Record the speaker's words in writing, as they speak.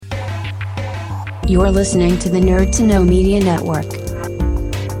You're listening to the Nerd to Know Media Network.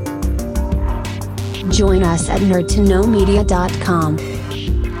 Join us at nerdtoknowmedia.com.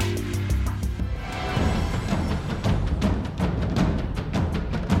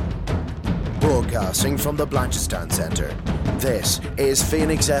 Broadcasting from the Blanchardstown Centre, this is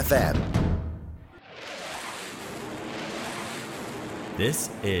Phoenix FM. This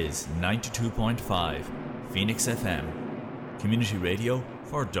is 92.5 Phoenix FM, community radio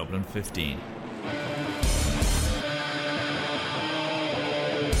for Dublin 15.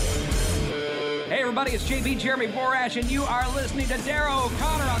 Hey everybody, it's JB Jeremy Borash, and you are listening to Darrow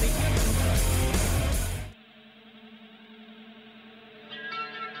O'Connor on the...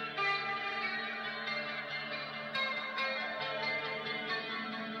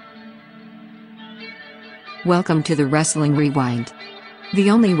 Welcome to the Wrestling Rewind,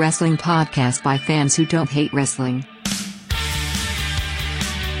 the only wrestling podcast by fans who don't hate wrestling.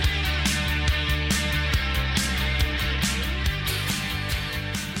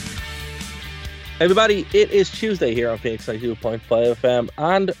 Everybody, it is Tuesday here on Phoenix 92.5 FM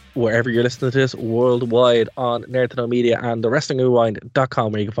and wherever you're listening to this worldwide on Nerd to Know Media and the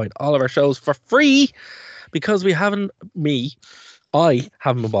WrestlingRewind.com, where you can find all of our shows for free because I haven't been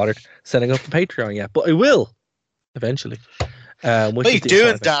bothered setting up the Patreon yet, but I will eventually. What are you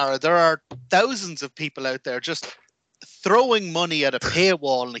doing, Dara? There are thousands of people out there just throwing money at a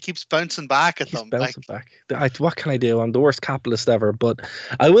paywall and it keeps bouncing back at them. What can I do? I'm the worst capitalist ever, but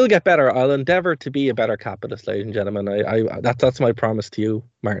I will get better. I'll endeavor to be a better capitalist, ladies and gentlemen. That's my promise to you,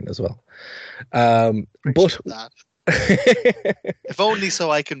 Martin, as well. But that. If only so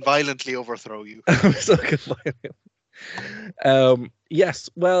I can violently overthrow you. Yes,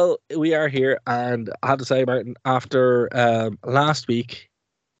 well, we are here, and I have to say, Martin, after last week,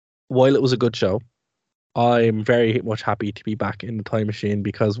 while it was a good show, I'm very much happy to be back in the time machine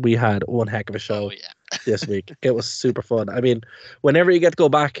because we had one heck of a show this week. It was super fun. I mean, whenever you get to go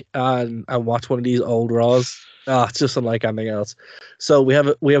back and watch one of these old Raws, it's just unlike anything else. So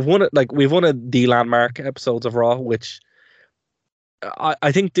we've one of the landmark episodes of Raw, which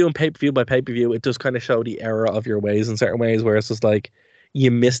I think doing pay-per-view by pay-per-view, it does kind of show the error of your ways in certain ways, where it's just like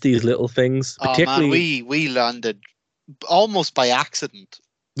you miss these little things. Particularly, man, we landed almost by accident.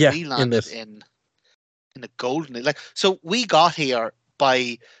 Yeah, we landed in a golden, like, so we got here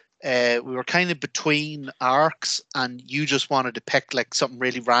by we were kind of between arcs, and you just wanted to pick like something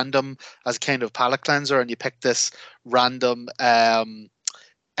really random as kind of palate cleanser, and you picked this random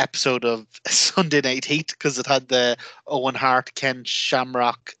episode of Sunday Night Heat because it had the Owen Hart, Ken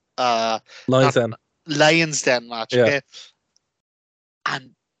Shamrock Lions Den match. Yeah. Okay?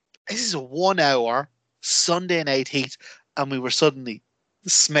 And this is a 1 hour Sunday Night Heat, and we were suddenly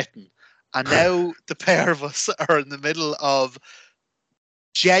smitten. And now the pair of us are in the middle of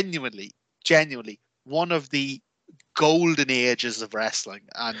genuinely one of the golden ages of wrestling.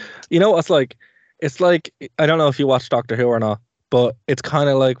 And you know, it's like I don't know if you watch Doctor Who or not, but it's kind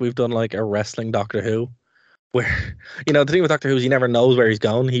of like we've done like a wrestling Doctor Who, where, you know, the thing with Doctor Who is he never knows where he's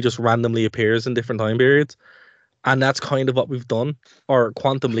going. He just randomly appears in different time periods. And that's kind of what we've done. Or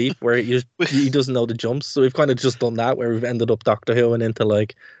Quantum Leap, where he doesn't know the jumps. So we've kind of just done that, where we've ended up Doctor Who and into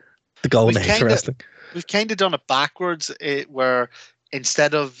like the golden age of wrestling. We've kind of done it backwards, where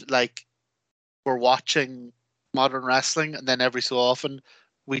instead of like we're watching modern wrestling and then every so often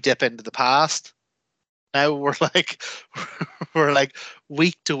we dip into the past. Now we're like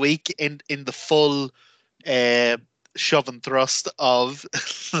week to week in the full shove and thrust of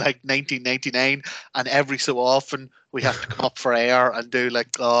like 1999, and every so often we have to come up for air and do like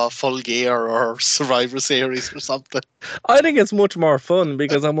Full Gear or Survivor Series or something. I think it's much more fun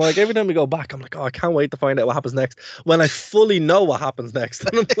because I'm like, every time we go back, I'm like, I can't wait to find out what happens next, when I fully know what happens next.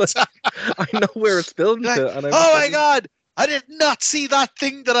 And I'm like, I know where it's building like, to. And oh my God, I did not see that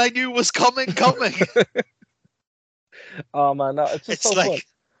thing that I knew was coming. Oh man, no, it's just so fun.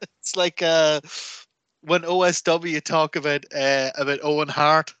 It's like when OSW talk about Owen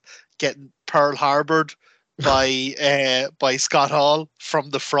Hart getting Pearl Harbored by Scott Hall from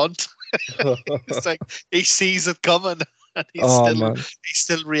the front. It's like he sees it coming and he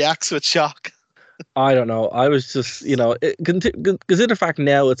still reacts with shock. I don't know. I was just, you know, consider the fact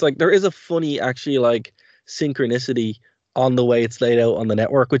now it's like there is a funny actually like synchronicity on the way it's laid out on the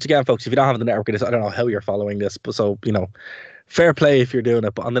network, which again, folks, if you don't have the network, I don't know how you're following this, but so, you know, fair play if you're doing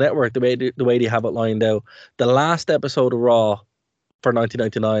it. But on the network, the way they have it lined out, the last episode of Raw for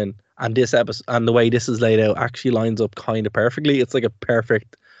 1999 and this episode and the way this is laid out actually lines up kind of perfectly. It's like a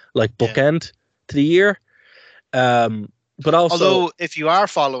perfect like bookend to the year. But also, Although, if you are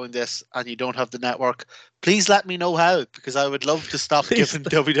following this and you don't have the network, please let me know how, because I would love to stop Please giving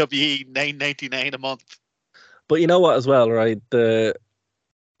WWE $9.99 a month. but you know what as well, right? The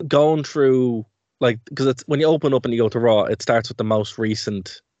going through, like, because it's when you open up and you go to Raw, it starts with the most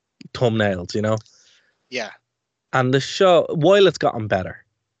recent thumbnails, you know? Yeah. And the show, while it's gotten better,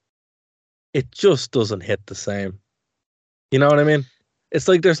 it just doesn't hit the same. You know what I mean? It's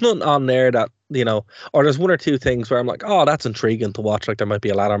like there's nothing on there that, you know, or there's one or two things where I'm like, oh, that's intriguing to watch. Like there might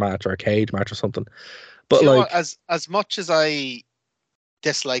be a ladder match or a cage match or something. But Do you know like, what? As much as I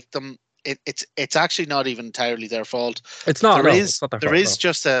dislike them, it's actually not even entirely their fault. it's not. There No, is it's not their there fault, is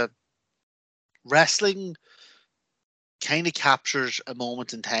just a wrestling kind of captures a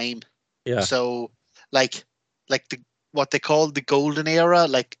moment in time. no. Yeah. So like the what they call the golden era,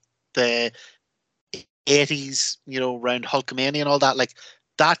 like the 80s, you know, around Hulkamania and all that, like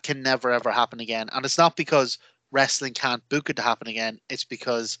that can never ever happen again. And it's not because wrestling can't book it to happen again. It's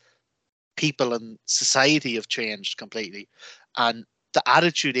because people and society have changed completely. And the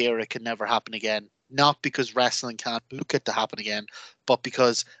Attitude Era can never happen again. Not because wrestling can't book it to happen again, but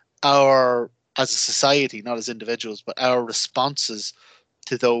because our, as a society, not as individuals, but our responses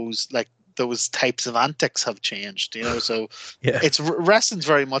to those, like those types of antics have changed, you know. So Yeah. it's wrestling's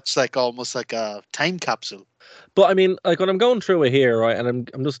very much like almost like a time capsule. But I mean, like when I'm going through it here, right, and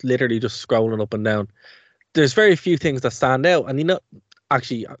I'm just literally just scrolling up and down. There's very few things that stand out, and you know,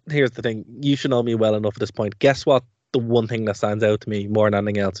 actually, here's the thing: you should know me well enough at this point. Guess what? The one thing that stands out to me more than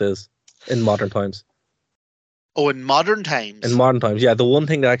anything else is in modern times. Oh, in modern times. In modern times, yeah, the one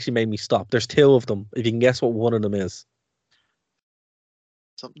thing that actually made me stop. There's two of them. If you can guess what one of them is.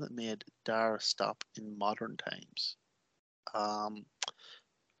 Something that made Dara stop in modern times.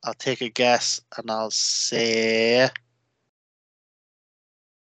 I'll take a guess and I'll say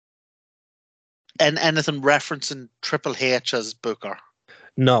anything referencing Triple H as Booker.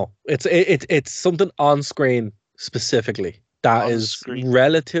 No, it's something on screen specifically that On is screen.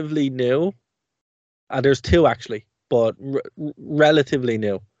 relatively new. And there's two actually, but relatively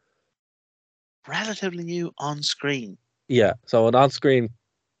new. Relatively new on screen. Yeah, so an on-screen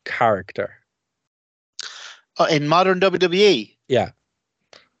character. Oh, in modern WWE. Yeah.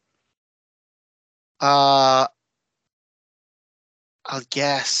 I'll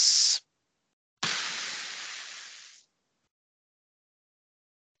guess.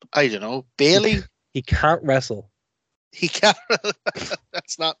 I don't know. Bailey. He can't wrestle. He can't.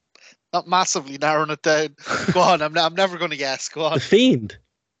 That's not massively narrowing it down. Go on. I'm never going to guess. Go on. The Fiend.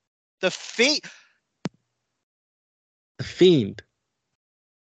 The feet. The Fiend.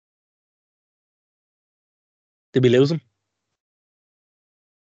 Did we lose him?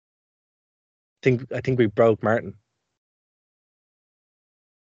 I think we broke Martin.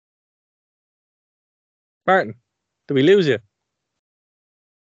 Martin, did we lose you?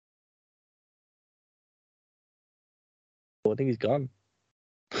 Oh, I think he's gone.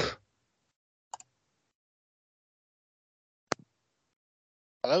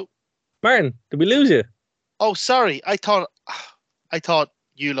 Hello. Martin, did we lose you? Oh, sorry. I thought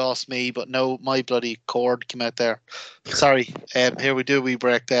you lost me, but no, my bloody cord came out there. Sorry. Here we do. We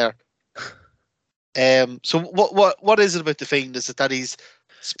break there. So what is it about the Fiend? Is it that he's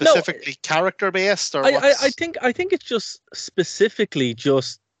specifically character based, or I think it's just specifically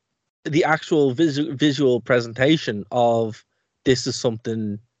just the actual visual presentation of this is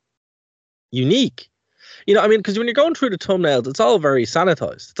something unique. You know, I mean, because when you're going through the thumbnails, it's all very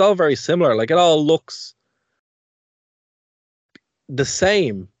sanitized. It's all very similar. Like it all looks the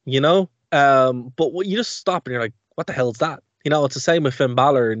same, you know. But what you just stop and you're like, what the hell's that? You know, it's the same with Finn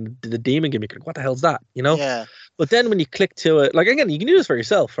Balor and the demon gimmick. Like, what the hell's that? You know. Yeah. But then when you click to it, like again, you can do this for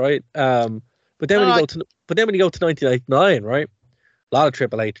yourself, right? But then when you go to 1999, right? A lot of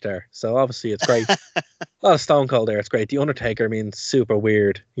Triple H there, so obviously it's great. A lot of Stone Cold there, it's great. The Undertaker, I mean, super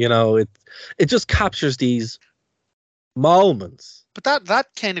weird. You know, it just captures these moments. But that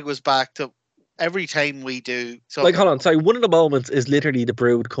kind of goes back to every time we do. So Like, hold on, sorry. One of the moments is literally the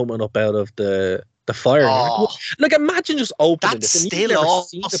Brood coming up out of the fire. Oh. Like, imagine just opening that's this. And still you've never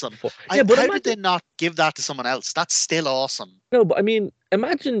seen it awesome. before. How imagine, did they not give that to someone else? That's still awesome. No, but I mean,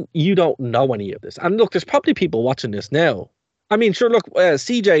 imagine you don't know any of this. And look, there's probably people watching this now. I mean, sure, look,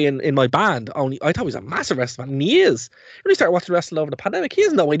 CJ in my band, I thought he was a massive wrestling fan, and he is. When he started watching wrestling over the pandemic, he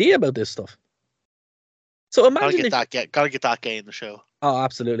has no idea about this stuff. So imagine Gotta get that guy in the show. Oh,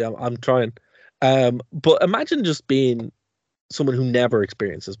 absolutely, I'm trying. But imagine just being someone who never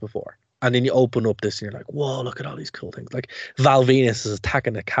experienced this before, and then you open up this, and you're like, "Whoa, look at all these cool things!" Like Val Venus is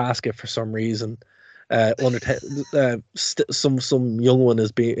attacking a casket for some reason. Some young one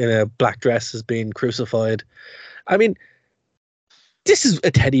is being in a black dress is being crucified. I mean, this is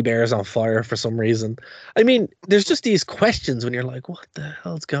a teddy bear's on fire for some reason. I mean, there's just these questions when you're like, what the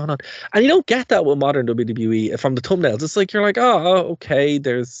hell's going on? And you don't get that with modern WWE from the thumbnails. It's like, you're like, oh, okay,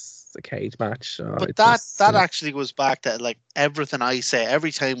 there's a cage match. But that actually goes back to like everything I say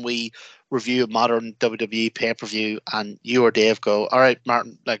every time we review a modern WWE pay-per-view, and you or Dave go, all right,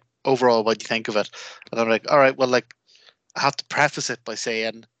 Martin, like overall, what do you think of it? And I'm like, all right, well, like I have to preface it by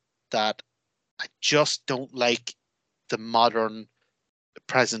saying that I just don't like the modern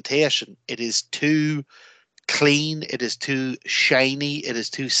presentation. It is too clean, it is too shiny, it is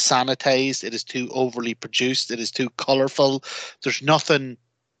too sanitized, it is too overly produced, it is too colorful. There's nothing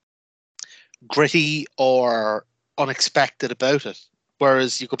gritty or unexpected about it.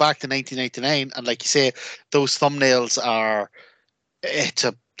 Whereas you go back to 1999 and like you say, those thumbnails it's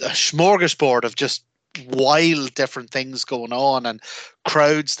a smorgasbord of just wild different things going on and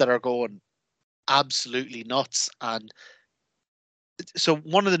crowds that are going absolutely nuts. And so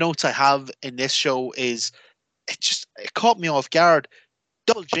one of the notes I have in this show is it caught me off guard.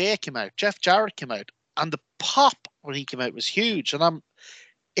 Double J came out, Jeff Jarrett came out, and the pop when he came out was huge. And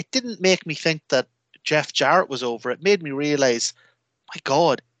it didn't make me think that Jeff Jarrett was over. It made me realize, my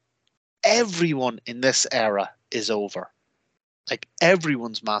God, everyone in this era is over. Like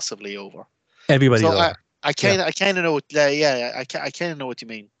everyone's massively over. Everybody's so over. I kind of know. I kind of know what you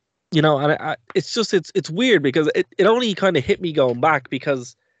mean. You know, and it's just it's weird because it only kind of hit me going back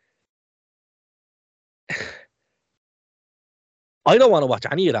because I don't want to watch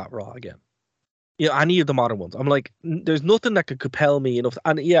any of that Raw again. You know, any of the modern ones. I'm like, there's nothing that could compel me enough.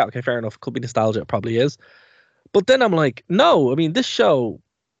 And yeah, okay, fair enough. Could be nostalgia. It probably is. But then I'm like, no. I mean, this show,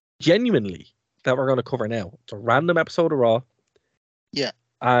 genuinely, that we're going to cover now, it's a random episode of Raw. Yeah.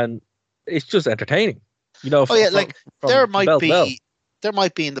 And it's just entertaining. You know. There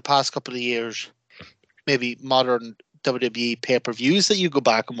might be in the past couple of years, maybe modern WWE pay-per-views that you go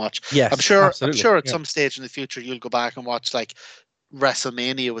back and watch. Yes, I'm sure at yeah. some stage in the future you'll go back and watch like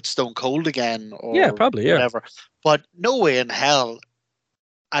WrestleMania with Stone Cold again, or whatever. But no way in hell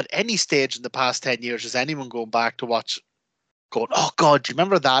at any stage in the past 10 years is anyone going back to watch going, oh God, do you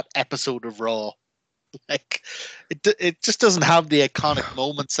remember that episode of Raw? Like it just doesn't have the iconic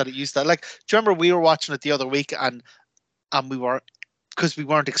moments that it used to. Like, do you remember we were watching it the other week and we were, because we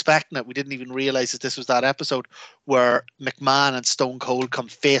weren't expecting it, we didn't even realize that this was that episode where McMahon and Stone Cold come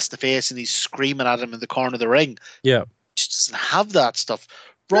face to face and he's screaming at him in the corner of the ring. Yeah. It just doesn't have that stuff.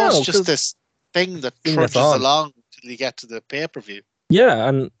 Raw's just this thing that trudges along until you get to the pay-per-view. Yeah,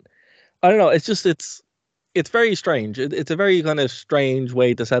 and I don't know, it's very strange. It's a very kind of strange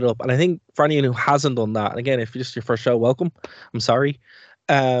way to set it up. And I think for anyone who hasn't done that, and again, if it's just your first show, welcome. I'm sorry.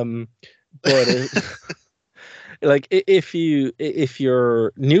 But like if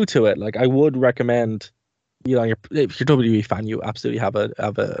you're new to it, like I would recommend, you know, if you're a WWE fan, you absolutely have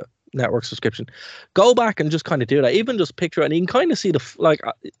a network subscription. Go back and just kind of do that. Even just picture it, and you can kind of see I'm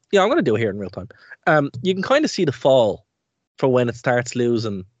going to do it here in real time. You can kind of see the fall for when it starts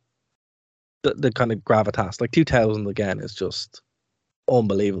losing the kind of gravitas. Like 2000 again is just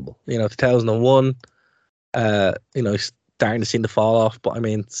unbelievable. You know, 2001, you know, starting to see the fall off, but I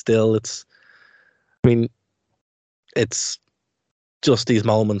mean, still, it's just these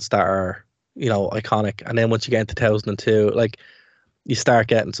moments that are, you know, iconic. And then once you get into 2002, like you start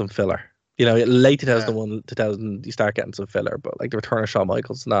getting some filler. You know, late 2001, 2000, you start getting some filler. But like the return of Shawn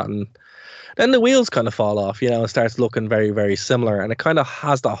Michaels and that, and then the wheels kind of fall off. You know, it starts looking very, very similar, and it kind of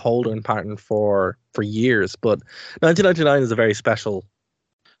has that holding pattern for years. But 1999 is a very special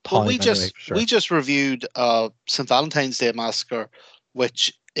time. Well, we just reviewed St. Valentine's Day Massacre,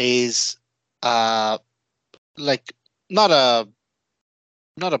 which is like not a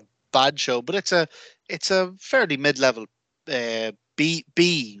bad show, but it's a fairly mid-level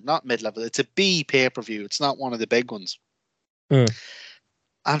B, not mid-level. It's a B pay-per-view. It's not one of the big ones. Mm.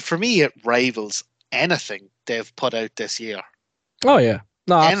 And for me, it rivals anything they've put out this year. Oh yeah,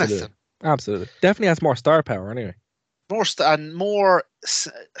 no, absolutely, anything. Absolutely, definitely has more star power anyway. More.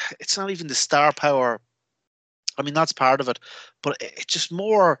 It's not even the star power. I mean, that's part of it, but it's just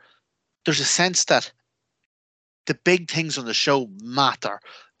more. There's a sense that the big things on the show matter.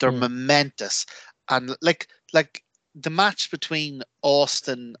 They're momentous, and like the match between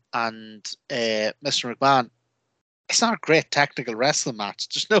Austin and Mr. McMahon. It's not a great technical wrestling match.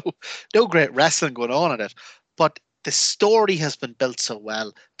 There's no great wrestling going on in it, but the story has been built so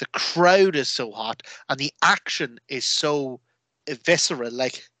well. The crowd is so hot, and the action is so visceral.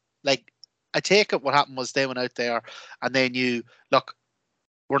 Like I take it what happened was they went out there and they knew, look,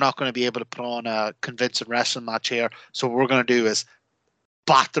 we're not going to be able to put on a convincing wrestling match here. So what we're going to do is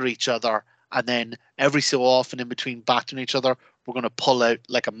batter each other, and then every so often in between battering each other, we're going to pull out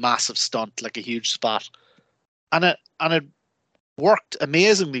like a massive stunt, like a huge spot, and it worked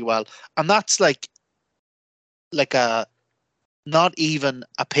amazingly well. And that's like a not even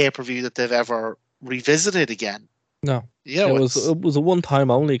a pay-per-view that they've ever revisited again. No. Yeah, it was a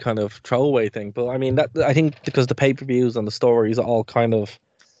one-time only kind of throwaway thing. But I mean, that I think because the pay-per-views and the stories all kind of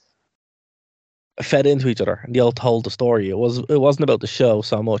fed into each other, and they all told the story. It wasn't about the show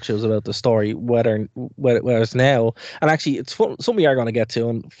so much; it was about the story. Whereas now, and actually, it's something we are going to get to.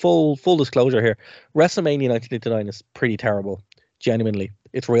 And full disclosure here, WrestleMania 1989 is pretty terrible. Genuinely,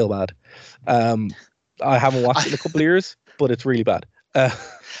 it's real bad. I haven't watched it in a couple of years, but it's really bad.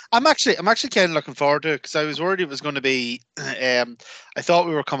 I'm actually kind of looking forward to it because I was worried it was going to be. I thought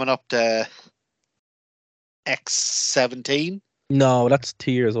we were coming up to X17. No, that's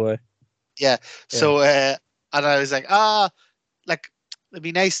 2 years away. Yeah. So, and I was like, like it'd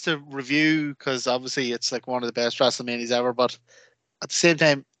be nice to review because obviously it's like one of the best WrestleManias ever, but at the same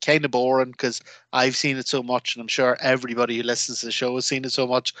time, kind of boring because I've seen it so much, and I'm sure everybody who listens to the show has seen it so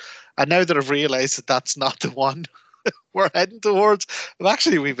much. And now that I've realised that that's not the one we're heading towards,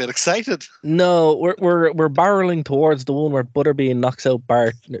 we've been excited. No, we're barreling towards the one where Butterbean knocks out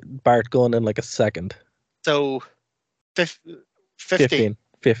Bart Gunn in like a second. So, 15.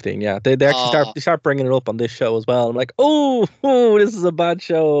 15, yeah. They actually start bringing it up on this show as well. I'm like, oh, this is a bad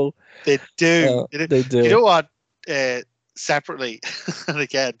show. They do. They do. You know what? Separately, and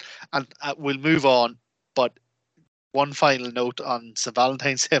again, and we'll move on. But one final note on St.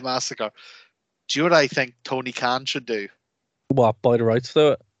 Valentine's Day Massacre. Do you know what I think Tony Khan should do? What, buy the rights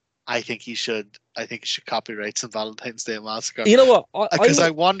to it? I think he should copyright St. Valentine's Day Massacre. You know what? Because I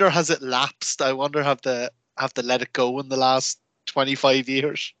wonder, has it lapsed? I wonder have to let it go in the last 25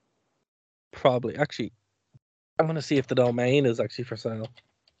 years. Probably. Actually, I'm going to see if the domain is actually for sale.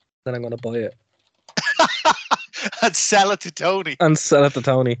 Then I'm going to buy it. And sell it to Tony.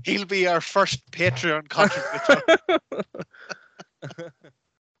 He'll be our first Patreon contributor.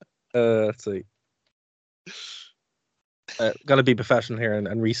 Let's see. Got to be professional here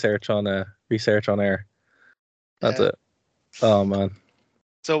and research on air. That's it. Oh man.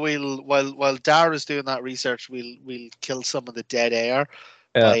 So while Dara's doing that research, we'll kill some of the dead air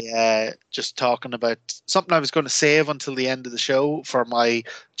by just talking about something I was going to save until the end of the show for my.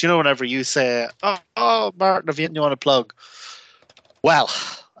 Do you know whenever you say, "Oh, Martin, have you anything you want to plug?" Well,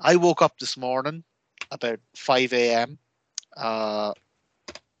 I woke up this morning about 5 a.m.,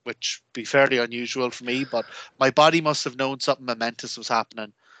 which be fairly unusual for me, but my body must have known something momentous was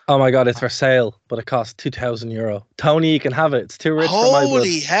happening. Oh my god, it's for sale, but it costs €2,000. Tony, you can have it. It's too rich for my blood.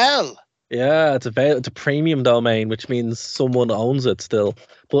 Holy hell! Yeah, it's a premium domain, which means someone owns it still.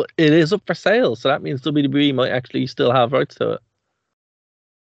 But it is up for sale, so that means WWE might actually still have rights to it.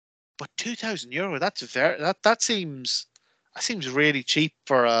 But €2,000, that seems really cheap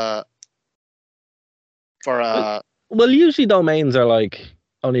for a. Well, usually domains are like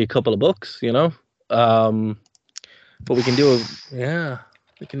only a couple of bucks, you know. But we can do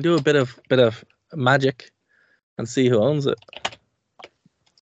a bit of magic and see who owns it.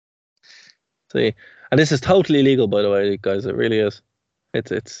 See, and this is totally legal, by the way, guys. It really is.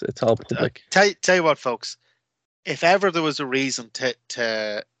 It's all public. Tell you what, folks. If ever there was a reason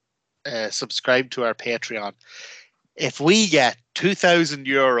to subscribe to our Patreon, if we get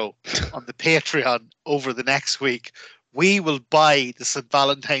 €2,000 on the Patreon over the next week, we will buy the St.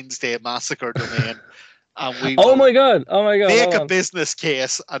 Valentine's Day Massacre domain. And we oh my god! Make a business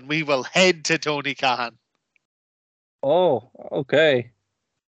case, and we will head to Tony Khan. Oh, okay.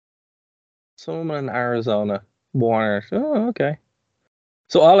 Someone in Arizona, Warner. Oh, okay.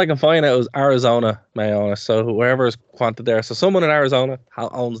 So all I can find out is Arizona may own it. So whoever is quanted there. So someone in Arizona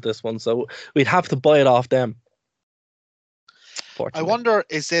owns this one. So we'd have to buy it off them. I wonder,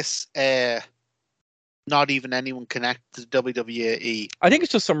 is this not even anyone connected to WWE? I think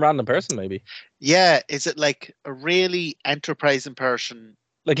it's just some random person, maybe. Yeah, is it like a really enterprising person?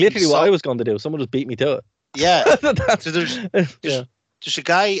 Like literally what I was going to do. Someone just beat me to it. Yeah. So there's a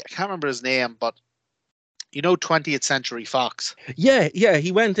guy, I can't remember his name, but 20th Century Fox. Yeah,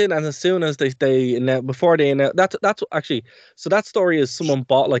 he went in, and as soon as before they that's actually, so that story is someone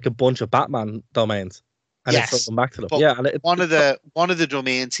bought like a bunch of Batman domains and it's sold them back to them. Yeah, and one of the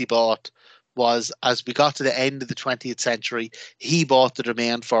domains he bought was, as we got to the end of the 20th century, he bought the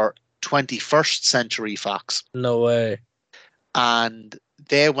domain for 21st Century Fox. No way. And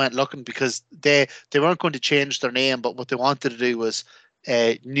they went looking because they weren't going to change their name, but what they wanted to do was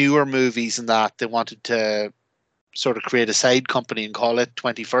newer movies and that. They wanted to sort of create a side company and call it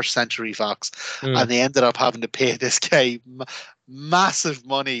 21st Century Fox. And they ended up having to pay this guy massive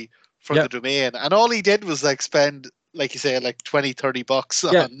money for the domain. And all he did was like spend like you say, like 20-30 bucks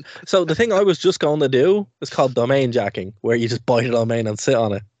Yeah. on. So the thing I was just going to do is called domain jacking, where you just buy the domain and sit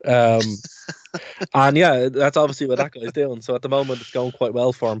on it. And yeah, that's obviously what that guy's doing. So at the moment, it's going quite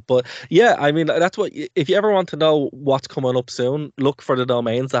well for him. But yeah, I mean, that's what, if you ever want to know what's coming up soon, look for the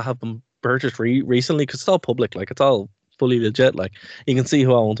domains that have been purchased recently, because it's all public, like it's all fully legit. Like you can see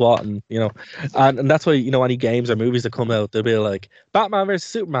who owns what, and and that's why any games or movies that come out, they'll be like Batman versus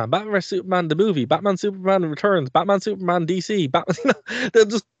Superman the movie, Batman Superman Returns, Batman Superman DC, Batman. They're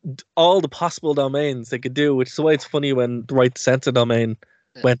just all the possible domains they could do, which is why it's funny when the right censor domain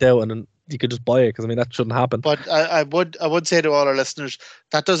went out and you could just buy it, because I mean that shouldn't happen. But I would say to all our listeners,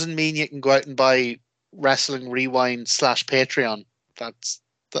 that doesn't mean you can go out and buy Wrestling Rewind /Patreon.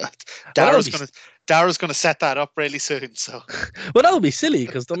 Dara's gonna set that up really soon. So well, that would be silly,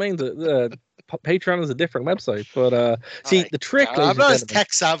 because domains Patreon is a different website. But see, the trick, I'm not as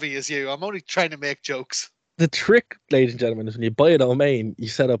tech savvy as you. I'm only trying to make jokes. The trick, ladies and gentlemen, is when you buy a domain, you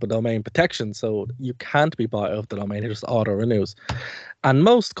set up a domain protection, so you can't be bought off the domain. It just auto renews, and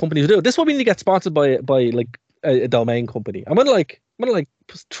most companies do. This is what we need to get sponsored by like a domain company. I'm gonna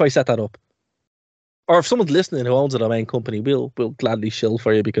try set that up. Or if someone's listening who owns a domain company, we'll gladly shill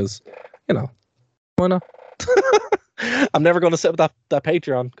for you, because why not? I'm never going to set up that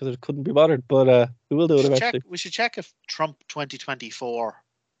Patreon because I couldn't be bothered, but we will do it eventually. We should check if Trump 2024.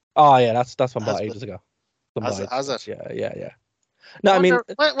 Oh yeah, that's been bought ages ago. Has it? Yeah. No, I mean,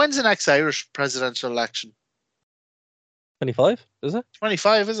 when's the next Irish presidential election? 25, is it?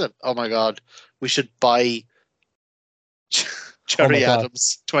 25, is it? Oh my God, we should buy Jerry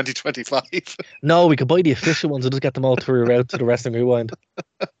Adams 2025. No, we could buy the official ones and just get them all through route to the Wrestling Rewind.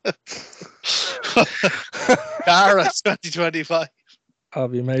 Cara 2025.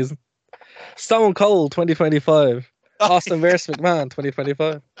 That'd be amazing. Stone Cold 2025. Austin versus McMahon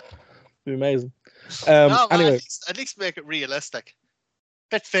 2025. Be amazing. Anyway, at least make it realistic.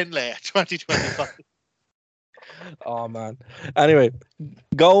 Fit Finlay 2025. Oh man. Anyway,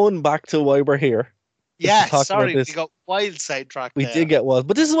 going back to why we're here. Yeah, sorry, we got wild sidetracked. We did get wild,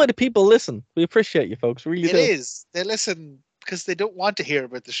 but this is why the people listen. We appreciate you folks. We really do. It is. They listen because they don't want to hear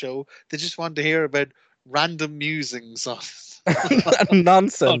about the show. They just want to hear about random musings on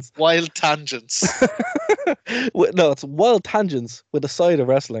nonsense, on wild tangents. No, it's wild tangents with a side of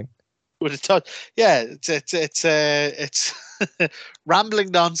wrestling. With a touch, yeah, it's rambling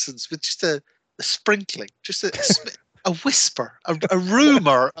nonsense with just a sprinkling, just a whisper, a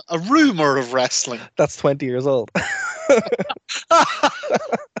rumor of wrestling. That's 20 years old.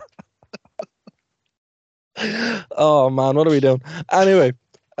 Oh man, what are we doing?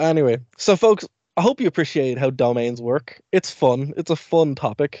 Anyway, so folks, I hope you appreciate how domains work. It's fun. It's a fun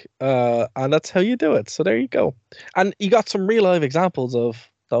topic, and that's how you do it. So there you go. And you got some real life examples of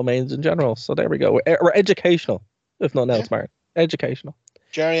domains in general. So there we go. We're educational, if nothing else, Martin. Educational.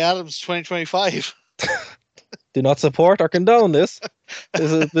 Jerry Adams 2025. Do not support or condone this.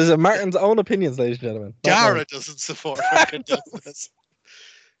 This is Martin's own opinions, ladies and gentlemen. Dara doesn't support or condone this.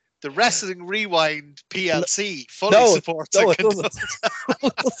 The Wrestling Rewind PLC fully supports and condones.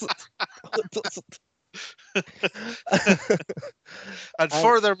 It doesn't. And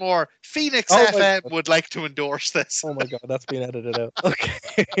furthermore, Phoenix FM would like to endorse this. Oh my God, that's been edited out.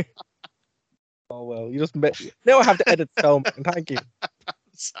 Okay. Oh well, you just now I have to edit so much. Thank you.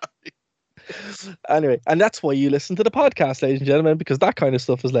 Sorry. Anyway, and that's why you listen to the podcast, ladies and gentlemen, because that kind of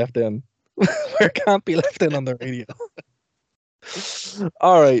stuff is left in where it can't be left in on the radio.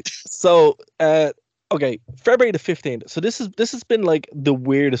 All right, so okay, February the 15th. So this has been like the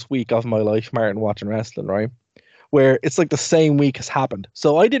weirdest week of my life, Martin, watching wrestling, right? Where it's like the same week has happened.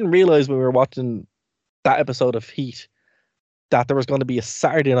 So I didn't realize when we were watching that episode of Heat that there was going to be a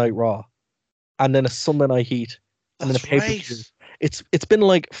Saturday Night Raw and then a Sunday Night Heat and then a pay-per-view. It's been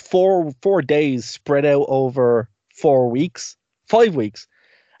like four days spread out over 4 weeks, 5 weeks.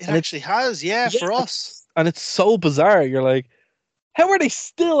 It actually has, yeah, for us. And it's so bizarre. You're like, how are they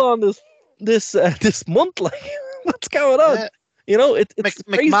still on this month? Like, what's going on? Yeah. You know, it's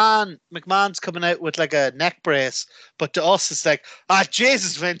McMahon's coming out with like a neck brace, but to us it's like,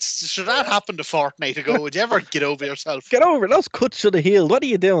 Jesus, Vince, should that happen a fortnight ago? Would you ever get over yourself? Get over it. Those cuts should have healed. What are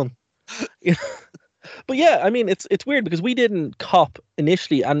you doing? You know? But yeah, I mean, it's weird because we didn't cop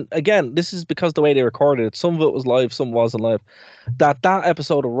initially, and again, this is because the way they recorded it. Some of it was live, some wasn't live. That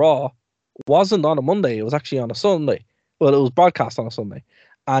episode of Raw wasn't on a Monday; it was actually on a Sunday. Well, it was broadcast on a Sunday,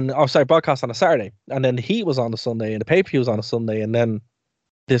 broadcast on a Saturday, and then the Heat was on the Sunday, and the pay-per-view was on a Sunday, and then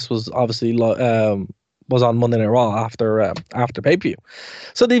this was obviously was on Monday Night Raw after pay-per-view.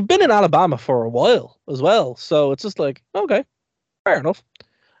 So they've been in Alabama for a while as well. So it's just like, okay, fair enough.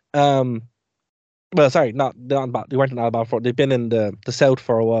 Well, sorry, not they weren't in Alabama for. They've been in the South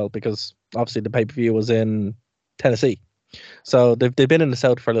for a while because obviously the pay per view was in Tennessee, so they've been in the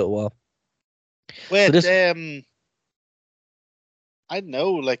South for a little while. Wait, So this, I don't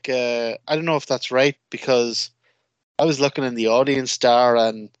know, like I don't know if that's right because I was looking in the audience star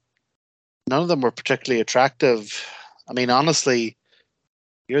and none of them were particularly attractive. I mean, honestly,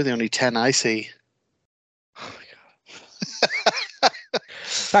 you're the only 10 I see. oh my God.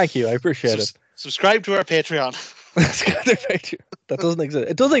 Thank you, I appreciate it. Subscribe to our Patreon. That doesn't exist.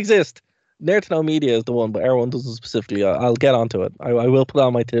 It doesn't exist. Nerd to Know Media is the one, but everyone doesn't specifically. I'll get onto it. I will put it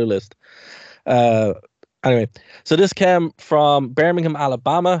on my to-do list. Anyway, so this came from Birmingham,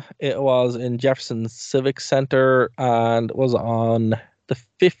 Alabama. It was in Jefferson Civic Center and was on the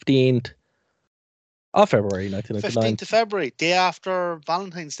 15th of February, 1999. 15th of February, day after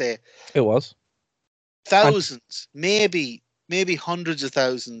Valentine's Day. It was. Thousands, maybe hundreds of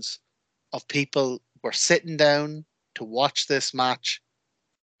thousands of people were sitting down to watch this match,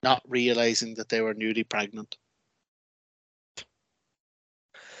 not realizing that they were newly pregnant.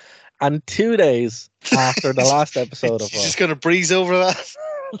 And 2 days after the last episode of You're just going to breeze over that?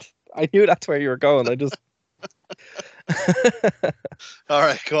 I knew that's where you were going. I just... All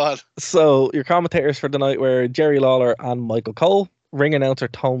right, go on. So your commentators for the night were Jerry Lawler and Michael Cole. Ring announcer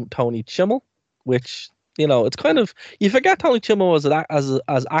Tony Chimmel, which, you know, it's kind of... You forget Tony Chimmel was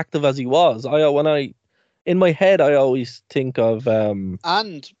as active as he was. In my head, I always think of...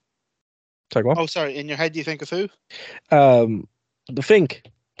 And... Sorry, what? Oh, sorry. In your head, you think of who? The Fink.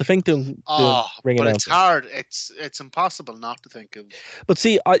 The Fink doing ring but announcer. It's hard. It's impossible not to think of. But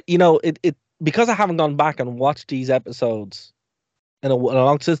see, it because I haven't gone back and watched these episodes in a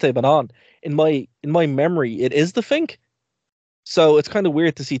long since they've been on. In my memory, it is the Fink. So it's kind of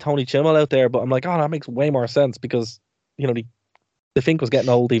weird to see Tony Chimmel out there, but I'm like, oh, that makes way more sense because the Fink was getting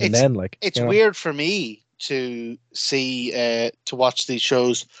old even then. Like, it's weird for me to see to watch these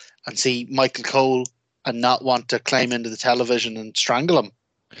shows and see Michael Cole and not want to climb into the television and strangle him.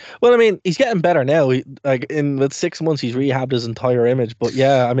 Well, I mean, he's getting better now. With 6 months, he's rehabbed his entire image. But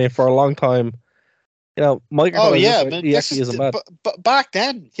yeah, I mean, for a long time, Michael. Oh yeah, he actually isn't bad. But back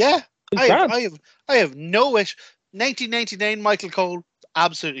then, yeah, I have no issue. 1999, Michael Cole,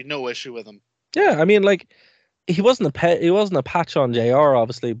 absolutely no issue with him. Yeah, I mean, like, he wasn't a patch on JR,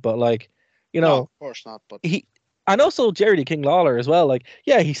 obviously, but like, no, of course not. But and also Jerry the King Lawler as well. Like,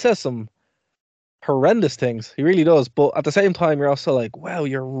 yeah, he says some horrendous things. He really does. But at the same time, you're also like, wow,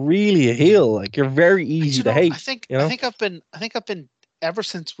 you're really a heel. Like, you're very easy to hate. I think I've been ever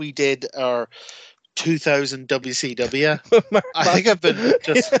since we did our 2000 WCW. I think I've been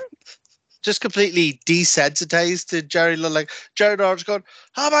just completely desensitized to Jerry. Like, Jerry Lawler's going,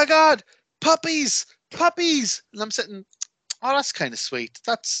 oh my God, puppies. And I'm sitting, oh, that's kind of sweet.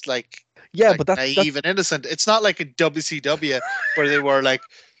 That's like, but that's naive and innocent. It's not like a WCW where they were like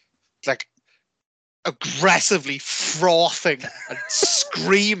aggressively frothing and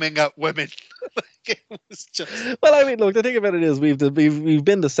screaming at women. It was just... Well, I mean, look, the thing about it is we've been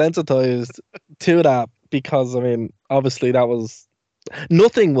desensitized to that because, I mean, obviously that was...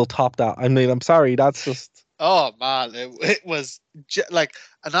 Nothing will top that. I mean, I'm sorry, that's just... Oh, man, it was like...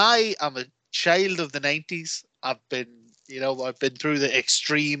 And I am a child of the 90s. I've been through the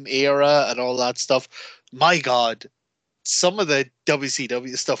Extreme era and all that stuff. My God, some of the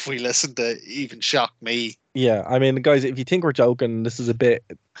WCW stuff we listened to even shocked me. Yeah, I mean, guys, if you think we're joking, this is a bit...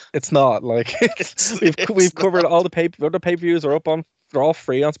 It's not. Like, we've covered all the pay-per-views are up on... They're all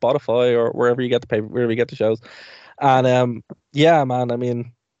free on Spotify or wherever you get the shows. And, yeah, man, I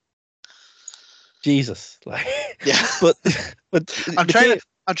mean... Jesus. Like, yeah. But I'm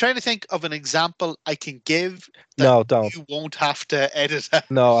trying to think of an example I can give. No, don't. You won't have to edit it.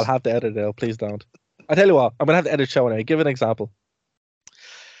 No, I'll have to edit it. Please don't. I tell you what, I'm gonna have to edit the show anyway. Give an example.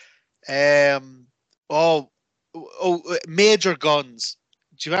 Major Guns.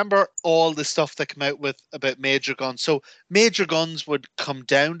 Do you remember all the stuff that came out about Major Guns? So Major Guns would come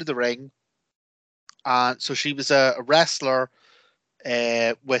down to the ring, and so she was a wrestler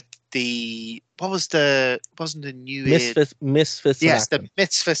with the wasn't the new Misfits. Yes, the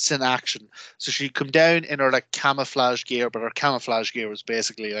Misfits in action. So she'd come down in her like camouflage gear, but her camouflage gear was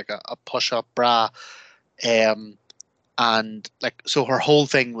basically like a push-up bra, and like so her whole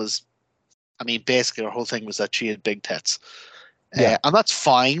thing was, I mean, basically her whole thing was that she had big tits, and that's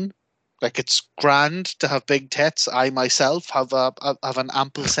fine. Like, it's grand to have big tits. I myself have an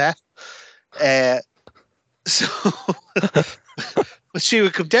ample set, so. But she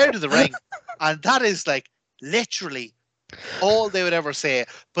would come down to the ring, and that is like literally all they would ever say.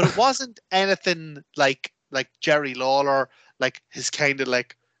 But it wasn't anything like Jerry Lawler, like his kind of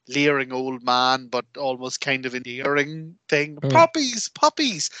like leering old man, but almost kind of endearing thing. Mm. Puppies,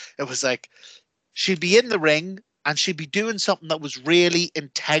 puppies. It was like she'd be in the ring and she'd be doing something that was really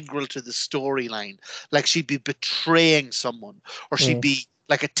integral to the storyline. Like she'd be betraying someone, or she'd be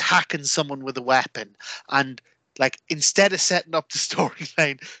like attacking someone with a weapon. And like instead of setting up the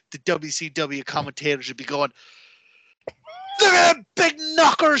storyline, the WCW commentators would be going, "Look at them big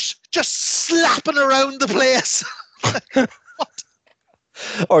knockers just slapping around the place."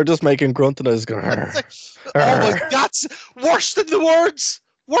 Or just making grunting as going. Like, oh my, that's worse than the words.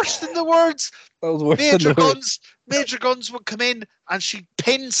 Worse than the words. That was worse than the words. Major Guns would come in and she'd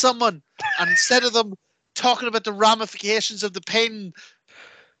pin someone, and instead of them talking about the ramifications of the pin,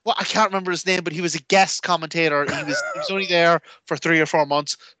 well, I can't remember his name, but he was a guest commentator. He was only there for 3 or 4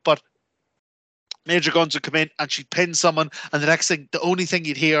 months, but Major Guns would come in and she'd pin someone, and the next thing, the only thing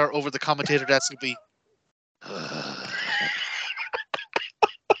you'd hear over the commentator desk would be,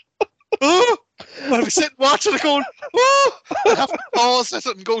 "Oh!" I'd be sitting watching it going, "Oh!" I'd have to pause it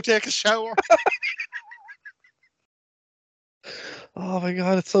and go take a shower. Oh my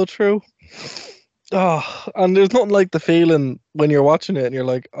god, it's so true. Oh, and there's nothing like the feeling when you're watching it and you're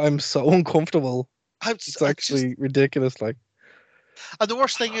like, I'm so uncomfortable. It's actually ridiculous. Like, and the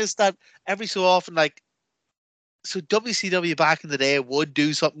worst thing is that every so often, like, so WCW back in the day would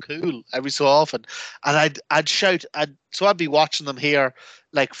do something cool every so often, and I'd shout, so I'd be watching them here,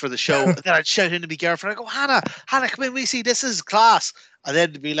 like for the show, and then I'd shout into my girlfriend, I go, Hannah, come in, we see, this is class, and then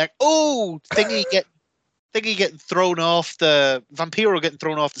it'd be like, oh, thingy getting thrown off the Vampiro getting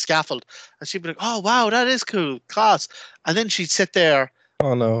thrown off the scaffold, and she'd be like, oh wow, that is cool, class, and then she'd sit there,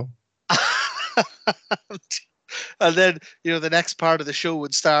 oh no. And then, you know, the next part of the show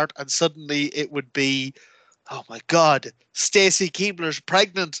would start, and suddenly it would be, oh my God, Stacy Keibler's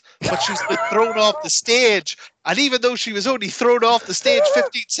pregnant, but she's been thrown off the stage. And even though she was only thrown off the stage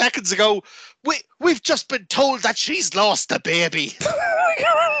 15 seconds ago, we've just been told that she's lost a baby.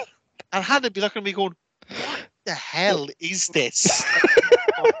 And Hannah would be looking at me going, what the hell is this?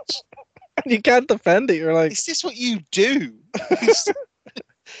 You can't defend it. You're like, is this what you do?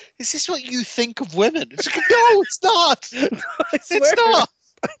 Is this what you think of women? It's like, no, it's not. It's not.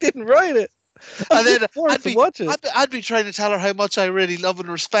 I didn't write it. And then I'd be trying to tell her how much I really love and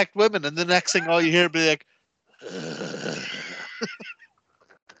respect women, and the next thing all you hear be like,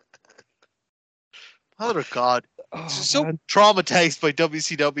 oh God. Oh, so man. Traumatized by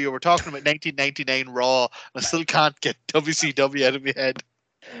WCW. We're talking about 1999 Raw, and I still can't get WCW out of my head.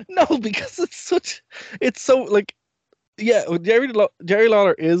 No, because it's so like, yeah, Jerry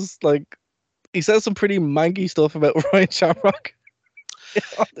Lawler is like, he says some pretty manky stuff about Ryan Shamrock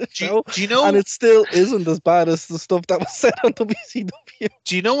on the show. Do you know? And it still isn't as bad as the stuff that was said on WCW.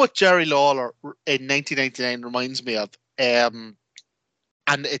 Do you know what Jerry Lawler in 1999 reminds me of?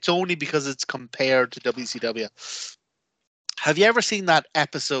 And it's only because it's compared to WCW. Have you ever seen that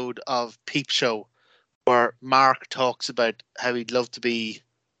episode of Peep Show where Mark talks about how he'd love to be,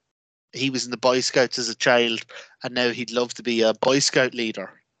 he was in the Boy Scouts as a child, and now he'd love to be a Boy Scout leader?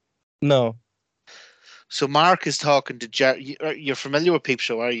 No. So Mark is talking to Jerry. You're familiar with Peep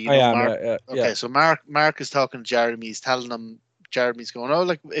Show, are you? I am. Mark? Yeah. Okay, so Mark is talking to Jeremy. He's telling him, Jeremy's going, oh,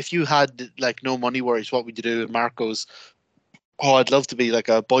 like, if you had like no money worries, what would you do? And Mark goes, oh, I'd love to be like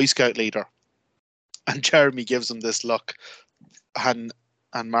a Boy Scout leader. And Jeremy gives him this look, and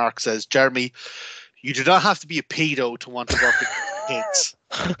Mark says, Jeremy, you do not have to be a pedo to want to work with kids,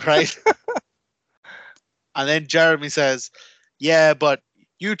 right? And then Jeremy says, yeah, but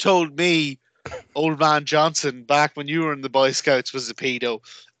you told me Old Man Johnson back when you were in the Boy Scouts was a pedo.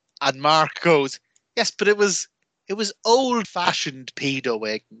 And Mark goes, yes, but it was old-fashioned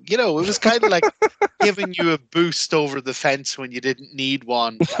pedoing. You know, it was kind of like giving you a boost over the fence when you didn't need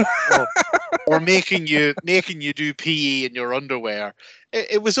one, or making you do PE in your underwear.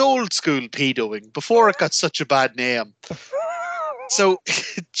 It was old school pedoing before it got such a bad name. So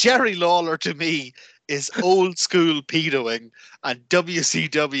Jerry Lawler to me is old school pedoing, and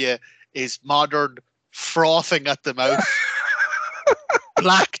WCW is modern frothing at the mouth,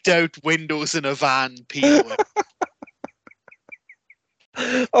 blacked out windows in a van pedoing.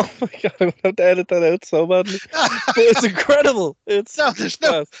 Oh my God, I'm going to have to edit that out so badly. But it's incredible. There's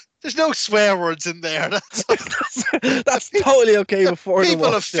no swear words in there. That's totally okay before the people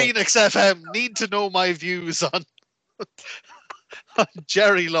of Phoenix FM need to know my views on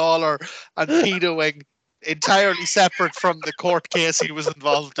Jerry Lawler and pedoing, entirely separate from the court case he was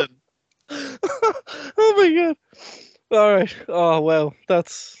involved in. Oh my God. All right. Oh well,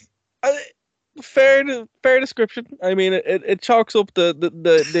 that's fair description. I mean, it chalks up the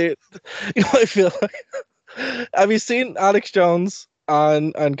you know, I feel like, have you seen Alex Jones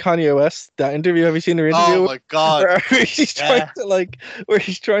on Kanye West, that interview. Have you seen her interview? Oh my god! Where he's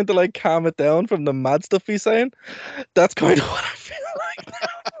trying to like calm it down from the mad stuff he's saying. That's kind of what I feel like.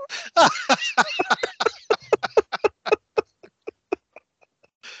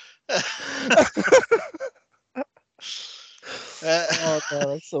 Oh god,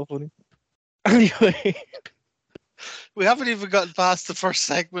 that's so funny. Anyway, we haven't even gotten past the first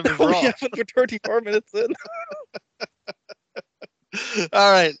segment of we Raw. haven't for 34 minutes in.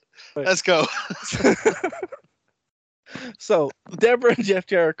 All right, let's go. So Deborah and Jeff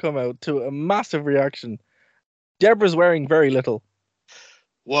Jarrett come out to a massive reaction. Deborah's wearing very little.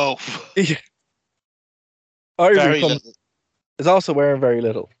 Whoa. Ivory is also wearing very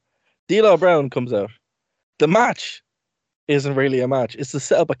little. D'Lo Brown comes out. The match isn't really a match. It's to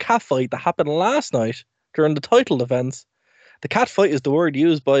set up a cat fight that happened last night during the title defense. The cat fight is the word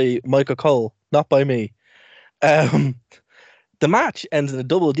used by Michael Cole, not by me. The match ends in a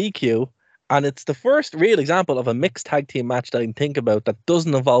double DQ, and it's the first real example of a mixed tag team match that I can think about that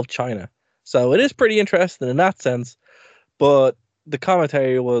doesn't involve China. So it is pretty interesting in that sense. But the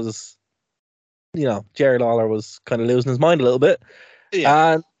commentary was, Jerry Lawler was kind of losing his mind a little bit.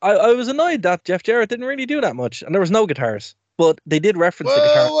 Yeah. And I was annoyed that Jeff Jarrett didn't really do that much. And there was no guitars. But they did reference the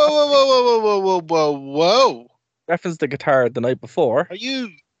guitar. Whoa. Reference the guitar the night before.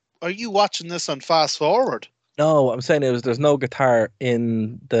 Are you watching this on fast forward? No, I'm saying there's no guitar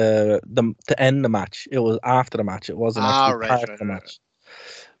in the to end the match. It was after the match. It wasn't actually part of the match.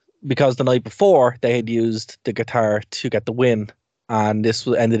 Because the night before they had used the guitar to get the win, and this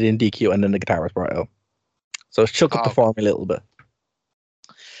ended in DQ, and then the guitar was brought out. So it shook up the form a little bit.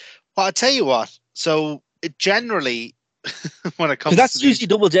 Well, I tell you what. So it generally, when it comes, that's usually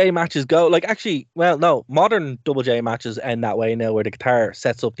Double J matches go like actually. Well, no, modern Double J matches end that way now, where the guitar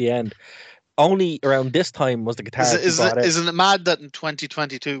sets up the end. Only around this time was the guitar. Isn't it mad that in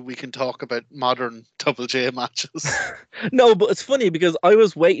 2022 we can talk about modern Double J matches? No, but it's funny because I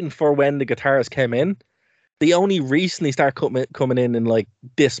was waiting for when the guitars came in. They only recently started coming in like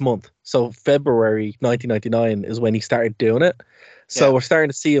this month. So February 1999 is when he started doing it. So we're starting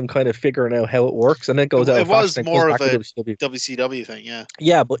to see him kind of figuring out how it works, and then it goes out. It was more of a WCW thing, yeah.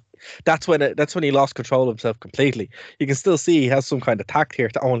 Yeah, but that's when he lost control of himself completely. You can still see he has some kind of tact here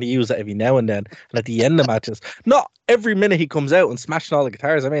to only use it every now and then, and at the end of matches. Not every minute he comes out and smashing all the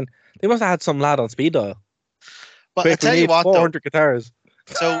guitars. I mean, they must have had some lad on speed dial. But I tell you what, 400 guitars.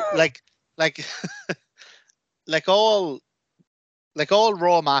 So like all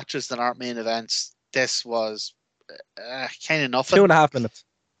Raw matches that aren't main events, this was kind of nothing. 2.5 minutes.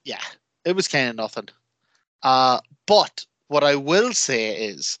 Yeah, it was kind of nothing. But what I will say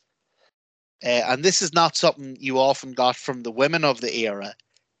is, and this is not something you often got from the women of the era,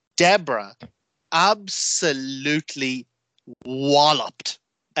 Deborah absolutely walloped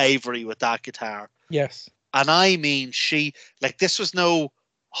Ivory with that guitar. Yes. And I mean, this was no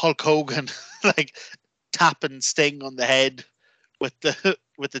Hulk Hogan, tapping Sting on the head with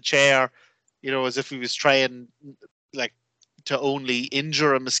the chair, as if he was trying to only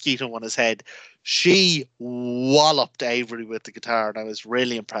injure a mosquito on his head. She walloped Ivory with the guitar, and I was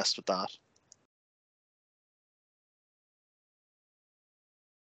really impressed with that.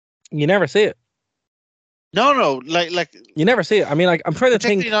 You never see it. No, like you never see it. I mean, I'm trying to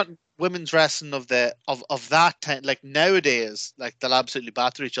think. Not women's wrestling of that time. Like nowadays, they'll absolutely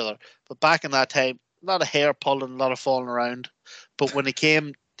batter each other. But back in that time, a lot of hair pulling, a lot of falling around. But when it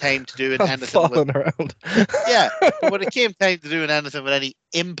came time to doing anything around. Yeah, but when it came time to doing anything with any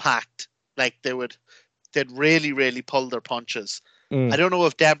impact, they'd really, really pull their punches. I don't know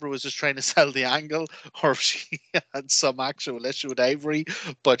if Deborah was just trying to sell the angle or if she had some actual issue with Ivory,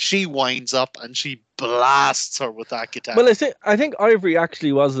 but she winds up and she blasts her with that guitar. Well, I think Ivory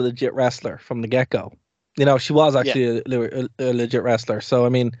actually was a legit wrestler from the get-go. She was actually a legit wrestler. So, I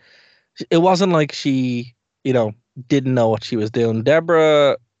mean, it wasn't like she, didn't know what she was doing.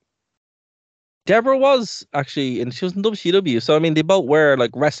 Deborah was actually, and she was in WCW. So, I mean, they both were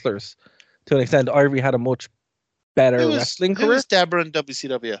wrestlers to an extent. Ivory had a much better wrestling career. Who was Deborah in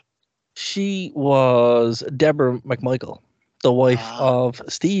WCW? She was Deborah McMichael, the wife of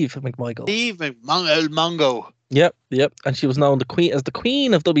Steve McMichael. Steve Mongo. Yep. And she was known as the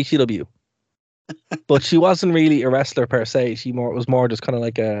queen of WCW. But she wasn't really a wrestler per se. She was more just kind of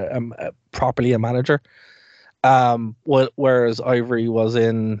like a properly a manager. Whereas Ivory was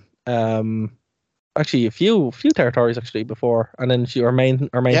in actually a few territories actually before, and then her main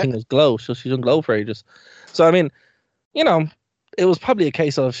thing was Glow, so she's on Glow for ages. So I mean, it was probably a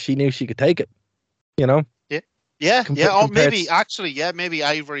case of she knew she could take it, Yeah. Or maybe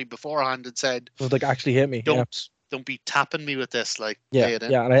Ivory beforehand had said, it was actually hit me. Don't Don't be tapping me with this. Like, Yeah, lay it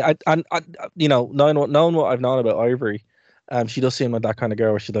in. yeah, and I, you know, knowing what I've known about Ivory, she does seem like that kind of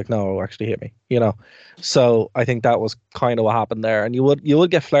girl where she's like, no, actually hit me, you know. So I think that was kind of what happened there, and you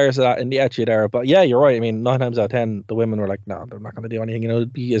would get flares of that in the Attitude Era. But yeah, you're right. I mean, 9 times out of 10, the women were like, no, they're not going to do anything. You know,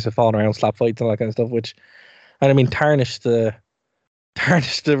 it'd be as if falling around, slap fights and all that kind of stuff. Which, and I mean, tarnished the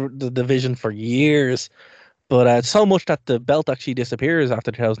division for years. But so much that the belt actually disappears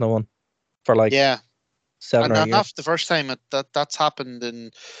after 2001 for like 7 and or 8 years. not the first time that's happened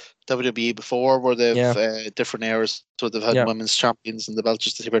in WWE before, where they've different eras, so they've had women's champions and the belt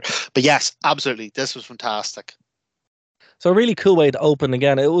just disappeared. But yes, absolutely, this was fantastic. So a really cool way to open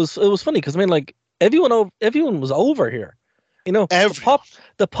again. It was funny because I mean, like everyone was over here, you know.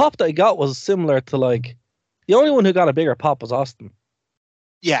 The pop that I got was similar to like the only one who got a bigger pop was Austin.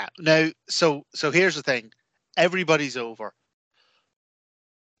 Yeah. Now, so here's the thing: everybody's over,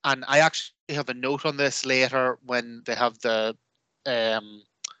 and I actually have a note on this later when they have the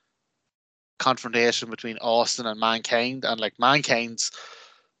confrontation between Austin and Mankind, and like Mankind's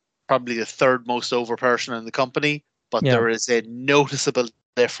probably the third most over person in the company, but there is a noticeable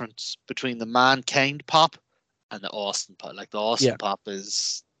difference between the Mankind pop and the Austin pop. Like the Austin pop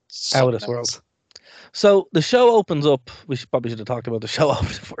is out of this world. So the show opens up. We probably should have talked about the show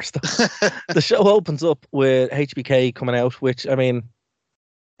opening first. The show opens up with HBK coming out, which I mean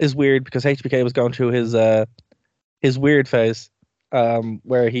is weird because HBK was going through his weird phase,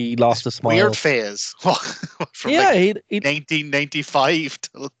 where he lost a smile. Weird phase. From yeah, like 1995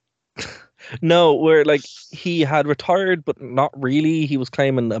 till. No, where like he had retired, but not really. He was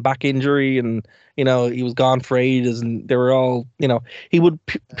claiming a back injury, and you know he was gone for ages, and they were all, you know, he would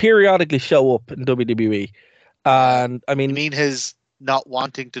periodically show up in WWE, and I mean, you mean his not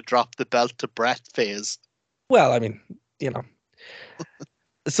wanting to drop the belt to Brett phase? Well, I mean, you know,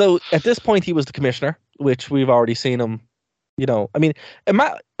 so at this point he was the commissioner, which we've already seen him. You know, I mean,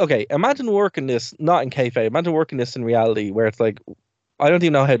 imagine working this not in kayfabe. Imagine working this in reality, where it's like, I don't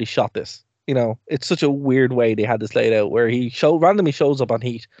even know how they shot this. You know, it's such a weird way they had this laid out, where he randomly shows up on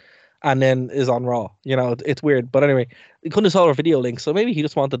Heat and then is on Raw. You know, it's weird. But anyway, he couldn't install a video link, so maybe he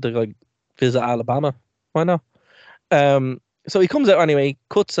just wanted to like visit Alabama. Why not? So he comes out anyway,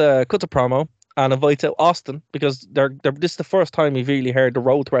 cuts a promo and invites out Austin because this is the first time we've really heard the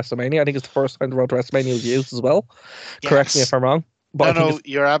road to WrestleMania. I think it's the first time the road to WrestleMania was used as well. Yes. Correct me if I'm wrong. But no,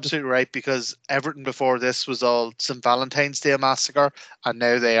 you're absolutely right, because everything before this was all St. Valentine's Day Massacre, and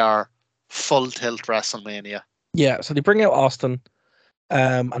now they are full tilt WrestleMania. Yeah, so they bring out Austin,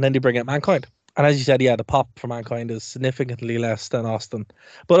 and then they bring out Mankind. And as you said, the pop for Mankind is significantly less than Austin.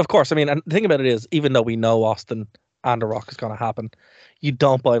 But of course, I mean, and the thing about it is, even though we know Austin and The Rock is going to happen, you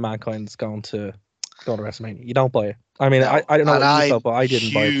don't buy Mankind's going to WrestleMania. You don't buy it. I mean, no. I don't know what you thought, but I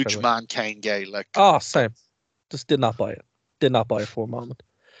didn't buy it. Huge Mankind guy, like. Oh, same. Just did not buy it. Did not buy it for a moment.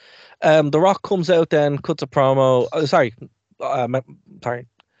 The Rock comes out then, cuts a promo. Sorry.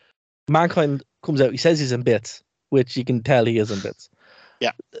 Mankind comes out. He says he's in bits, which you can tell he is in bits.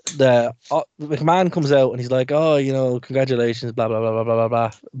 Yeah. The McMahon comes out and he's like, "Oh, you know, congratulations, blah blah blah blah blah blah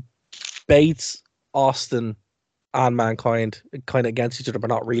blah." Bates, Austin, and Mankind kind of against each other,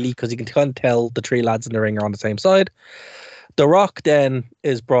 but not really, because you can kind of tell the three lads in the ring are on the same side. The Rock then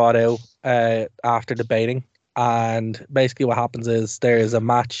is brought out after debating. And basically what happens is there is a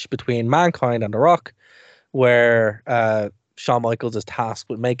match between Mankind and The Rock where Shawn Michaels is tasked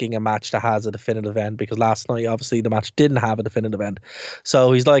with making a match that has a definitive end, because last night, obviously, the match didn't have a definitive end.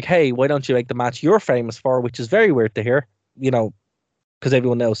 So he's like, hey, why don't you make the match you're famous for, which is very weird to hear, you know, because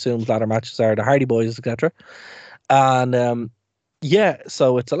everyone now assumes ladder matches are the Hardy Boys, etc. And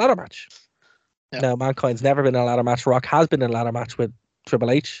so it's a ladder match. Yep. Now, Mankind's never been in a ladder match. Rock has been in a ladder match with Triple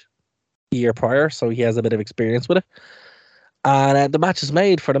H a year prior, so he has a bit of experience with it. And the match is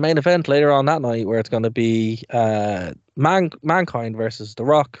made for the main event later on that night, where it's going to be Mankind versus The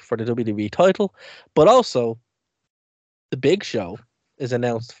Rock for the WWE title. But also, the Big Show is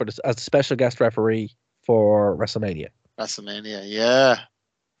announced for this as a special guest referee for WrestleMania. WrestleMania, yeah.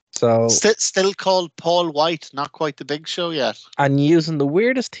 So still called Paul White, not quite the Big Show yet. And using the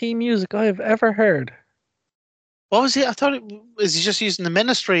weirdest theme music I've ever heard. What was he? I thought is he just using the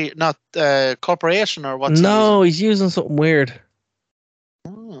Ministry, not corporation, or what's? No, he's using something weird.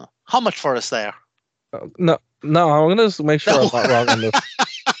 Oh. How much for us there? No, I'm gonna just make sure I'm not wrong on this.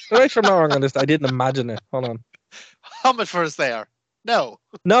 Make sure I'm not wrong on this. I didn't imagine it. Hold on. How much for us there? No,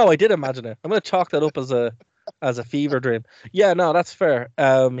 I did imagine it. I'm gonna chalk that up as a fever dream. Yeah, no, that's fair.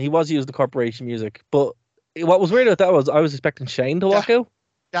 He was using the corporation music, but what was weird about that was I was expecting Shane to walk out.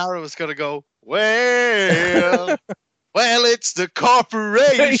 Dara was gonna go, well, it's the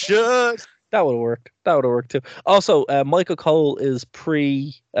corporation. That would have worked. That would have worked too. Also, Michael Cole is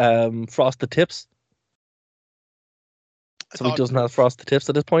pre frosted tips, so he doesn't have frosted tips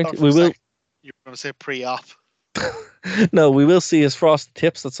at this point. We will. You were going to say pre-op. No, we will see his frosted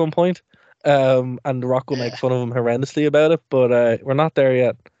tips at some point. And The Rock will make fun of him horrendously about it, but we're not there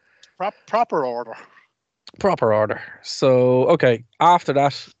yet. Proper order. Proper order. So okay, after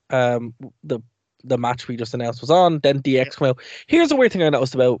that, the match we just announced was on. Then DX came out. Here's the weird thing I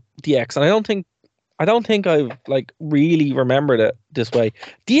noticed about DX, and I don't think I've like really remembered it this way.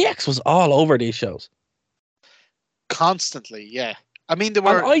 DX was all over these shows constantly. Yeah, I mean they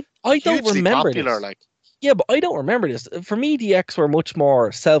were. I don't remember popular, this. like. Yeah, but I don't remember this. For me, DX were much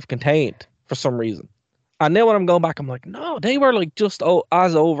more self-contained for some reason. And now when I'm going back, I'm like, no, they were like just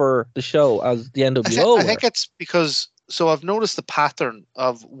as over the show as the NWO. I think it's because, so I've noticed the pattern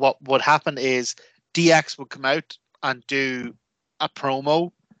of what would happen is DX would come out and do a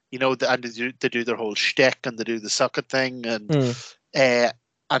promo, you know, and they do their whole shtick and they do the suck it thing. And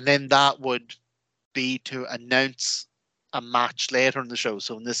then that would be to announce a match later in the show.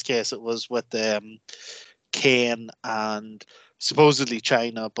 So in this case, it was with Kane and supposedly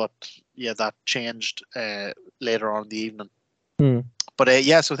China, but yeah, that changed later on in the evening. But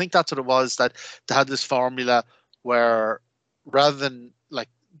so I think that's what it was, that they had this formula where rather than like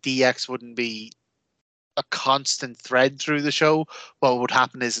DX wouldn't be a constant thread through the show, what would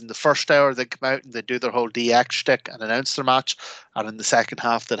happen is in the first hour they'd come out and they'd do their whole DX shtick and announce their match, and in the second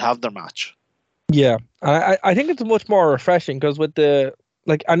half they'd have their match. Yeah, I think it's much more refreshing because with the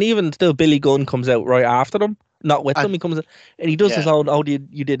and even still Billy Gunn comes out right after them, not with them. He comes out and he does his own. Oh, you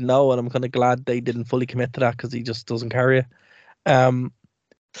didn't know, and I'm kind of glad they didn't fully commit to that because he just doesn't carry it.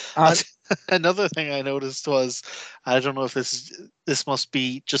 Another thing I noticed was, I don't know if this must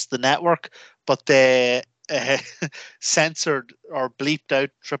be just the network, but they censored or bleeped out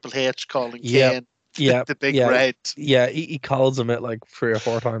Triple H calling Kane the big red. Yeah, he calls him it like 3 or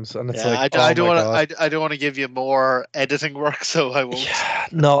 4 times, and it's like I don't want to give you more editing work, so I won't. Yeah,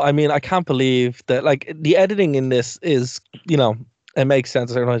 no, I mean I can't believe that. Like the editing in this is, you know, it makes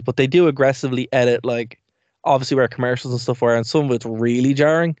sense sometimes, but they do aggressively edit, like obviously where commercials and stuff were, and some of it's really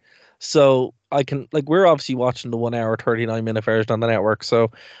jarring. So I can we're obviously watching the 1 hour 39-minute version on the network,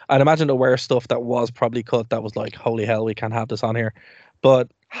 so I'd imagine there were stuff that was probably cut that was like, holy hell, we can't have this on here. But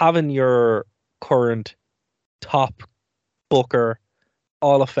having your current top booker,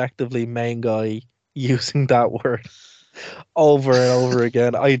 all effectively main guy, using that word over and over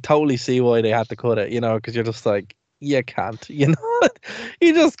again, I totally see why they had to cut it, you know, because you're just like, you can't, you know,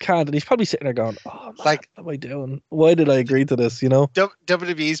 you just can't. And he's probably sitting there going, oh man, what am I doing? Why did I agree to this, you know?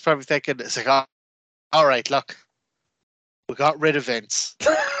 WWE's probably thinking, it's like, oh, all right, look, we got rid of Vince,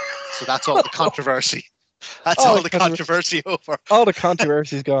 so that's all the controversy. That's all the controversy over. All the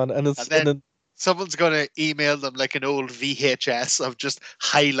controversy's gone, and it's and then someone's going to email them like an old VHS of just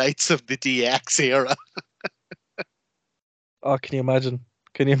highlights of the DX era. Oh, can you imagine?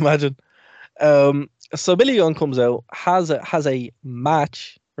 Can you imagine? So Billy Gunn comes out, has a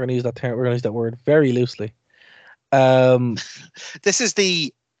match. We're gonna use that term. We're gonna use that word very loosely. This is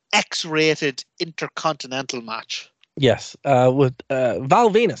the X-rated Intercontinental match. Yes, with Val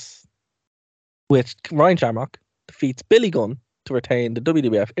Venus, which Ryan Shamrock defeats Billy Gunn to retain the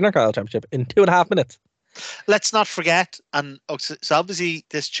WWF Intercontinental Championship in 2.5 minutes. Let's not forget, and so obviously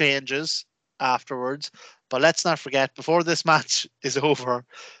this changes afterwards, but let's not forget, before this match is over,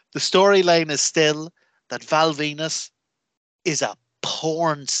 the storyline is still that Val Venus is a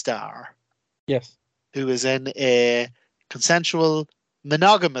porn star. Yes. Who is in a consensual,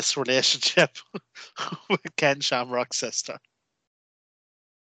 monogamous relationship with Ken Shamrock's sister.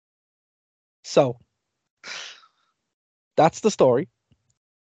 So, that's the story.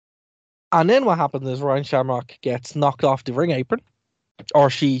 And then what happens is Ryan Shamrock gets knocked off the ring apron.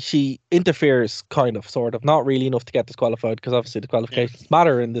 Or she interferes, kind of, sort of. Not really enough to get disqualified, because obviously the qualifications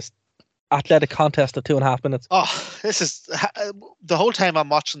matter in this athletic contest of 2.5 minutes. Oh, this is the whole time I'm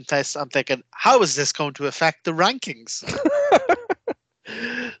watching this, I'm thinking, how is this going to affect the rankings?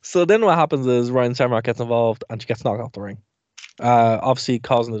 So then what happens is Ryan Shamrock gets involved and she gets knocked off the ring. Obviously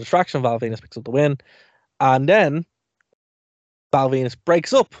causing the distraction. Val Venus picks up the win. And then Val Venus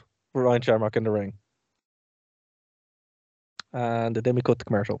breaks up with Ryan Shamrock in the ring. And then we cut the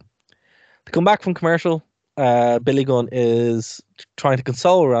commercial. To come back from commercial, Billy Gunn is trying to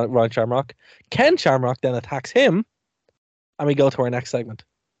console Ryan Shamrock. Ken Shamrock then attacks him, and we go to our next segment.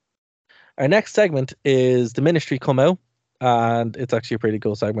 Our next segment is the Ministry come out, and it's actually a pretty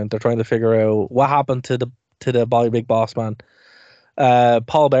cool segment. They're trying to figure out what happened to the Bobby Big Boss Man.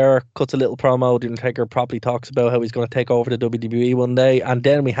 Paul Bearer cuts a little promo. The Undertaker probably talks about how he's going to take over the WWE one day, and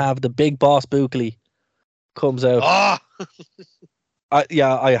then we have the big boss Bookley comes out. Oh!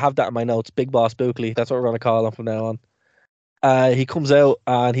 I have that in my notes. Big Boss Bookley. That's what we're going to call him from now on. He comes out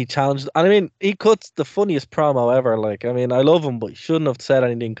and he challenges. And I mean, he cuts the funniest promo ever. Like, I mean, I love him, but he shouldn't have said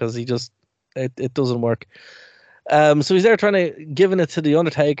anything because it doesn't work. So he's there trying to giving it to the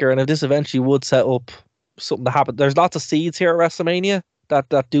Undertaker, and if this eventually would set up something to happen, there's lots of seeds here at WrestleMania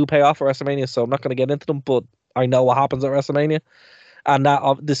that do pay off at WrestleMania. So I'm not going to get into them, but I know what happens at WrestleMania. And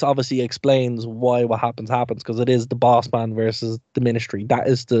this obviously explains why what happens because it is the boss man versus the ministry. That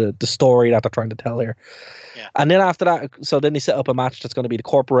is the story that they're trying to tell here. Yeah. And then after that, so then they set up a match that's going to be the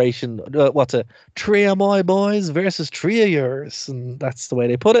corporation. What's it? 3 of my boys versus 3 of yours. And that's the way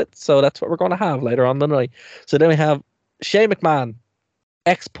they put it. So that's what we're going to have later on the night. So then we have Shane McMahon,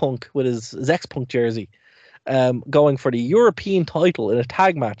 X-Punk with his X-Punk jersey, going for the European title in a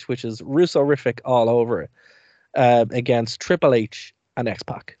tag match, which is Russo-rific all over it. Against Triple H and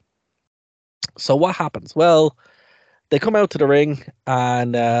X-Pac. So what happens? Well, they come out to the ring,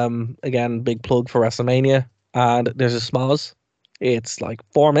 and again, big plug for WrestleMania. And there's a schmoz. It's like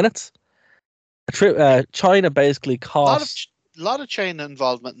 4 minutes. China basically costs a lot of China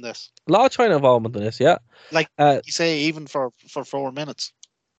involvement in this. A lot of China involvement in this, yeah. Like you say, even for 4 minutes.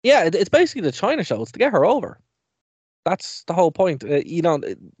 Yeah, it's basically the China show. It's to get her over. That's the whole point. A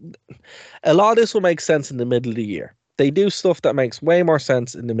lot of this will make sense in the middle of the year. They do stuff that makes way more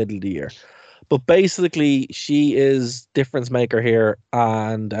sense in the middle of the year. But basically, she is difference maker here,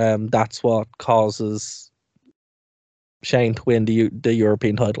 and that's what causes Shane to win the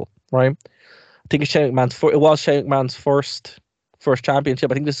European title, right? I think it's Shane McMahon's first championship.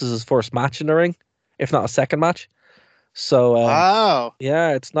 I think this is his first match in the ring, if not a second match. So, wow.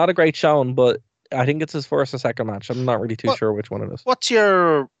 Yeah, it's not a great showing, but I think it's his first or second match. I'm not really too sure which one it is. What's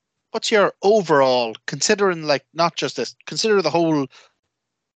your overall, considering like not just this, consider the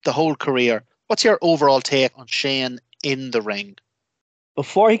whole career. What's your overall take on Shane in the ring?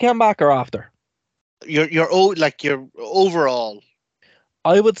 Before he came back or after? Your overall.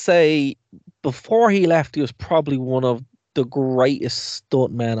 I would say before he left, he was probably one of the greatest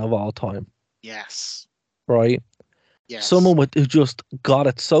stuntmen of all time. Yes. Right? Yes. Someone who just got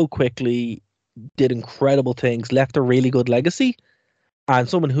it so quickly, did incredible things, left a really good legacy, and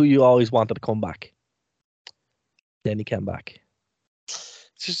someone who you always wanted to come back. Then he came back. It's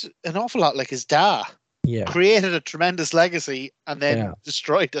just an awful lot like his dad. Yeah. Created a tremendous legacy and then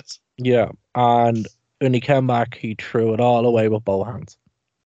destroyed it. Yeah. And when he came back, he threw it all away with both hands.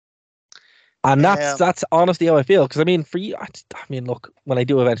 And that's honestly how I feel. Because I mean, for you, I mean, look, when I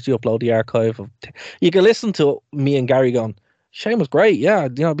do eventually upload the archive of, you can listen to me and Gary going, Shane was great. Yeah,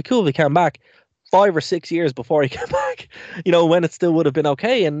 it'd be cool if he came back 5 or 6 years before he came back. When it still would have been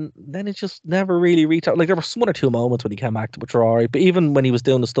okay. And then it just never really reached out. Like there were 1 or 2 moments when he came back, which were alright. But even when he was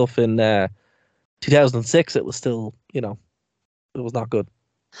doing the stuff in 2006, it was still, it was not good.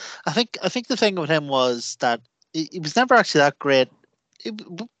 I think the thing with him was that he was never actually that great. It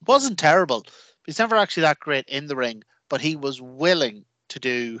wasn't terrible. He's never actually that great in the ring, but he was willing to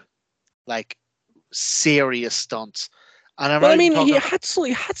do like serious stunts. And he had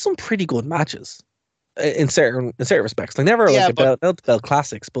some pretty good matches in certain respects. Like never belt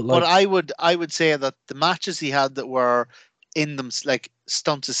classics, but like. But I would say that the matches he had that were in them, like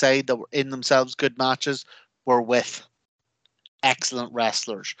stunts aside, that were in themselves good matches, were with excellent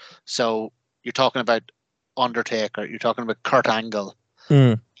wrestlers. So you're talking about Undertaker, you're talking about Kurt Angle,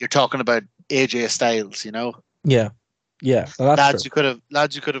 you're talking about AJ Styles, Yeah. No, lads, you could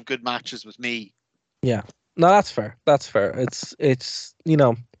have good matches with me. Yeah. No, that's fair. It's it's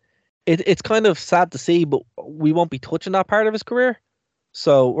kind of sad to see, but we won't be touching that part of his career.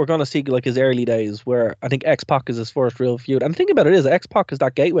 So we're gonna see like his early days, where I think X-Pac is his first real feud. And the thing about it is, X-Pac is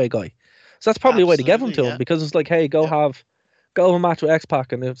that gateway guy. So that's probably a way to give him to him, because it's like, hey, go have a match with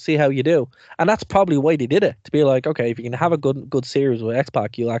X-Pac and see how you do. And that's probably why they did it, to be like, okay, if you can have a good series with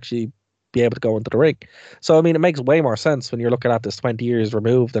X-Pac, you'll actually be able to go into the ring. So I mean, it makes way more sense when you're looking at this 20 years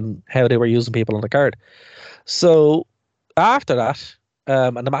removed and how they were using people on the card. So after that,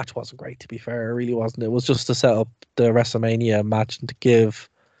 and the match wasn't great, to be fair, it really wasn't. It was just to set up the WrestleMania match and to get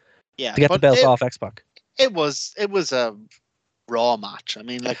the belt off X-Pac. It was a Raw match. I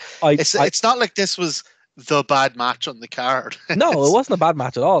mean, like it's not like this was the bad match on the card. No, it wasn't a bad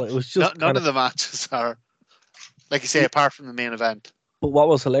match at all. It was just none of the matches are, like you say, apart from the main event. But what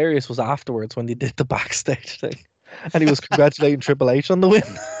was hilarious was afterwards when they did the backstage thing, and he was congratulating Triple H on the win.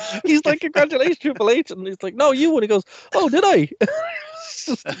 He's like, congratulations, Triple H, and he's like, no, you won. He goes, oh, did I?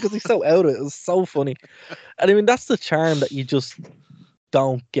 It's just because he's so out of it. It was so funny. And I mean, that's the charm that you just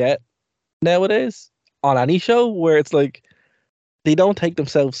don't get nowadays on any show, where it's like they don't take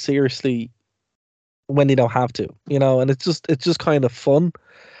themselves seriously when they don't have to, and it's just kind of fun.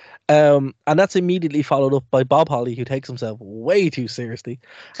 And that's immediately followed up by Bob Holly, who takes himself way too seriously.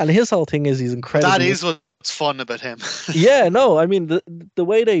 And his whole thing is he's incredible. That is what's fun about him. Yeah, no, I mean the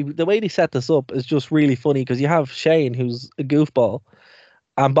way they set this up is just really funny, because you have Shane, who's a goofball,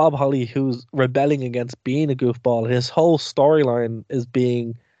 and Bob Holly, who's rebelling against being a goofball. His whole storyline is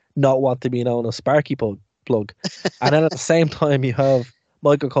being not want to be known as Sparky Plug. And then at the same time you have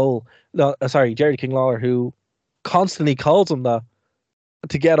Jerry King Lawler, who constantly calls him that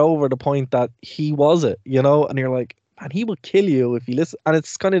to get over the point that he was it, and you're like, man, he will kill you if you listen. And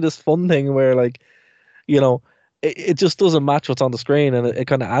it's kind of this fun thing where, like, it just doesn't match what's on the screen, and it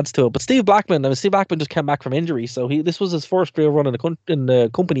kind of adds to it. But Steve Blackman just came back from injury, so this was his first real run in the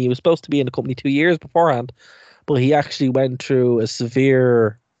company. He was supposed to be in the company 2 years beforehand, but he actually went through a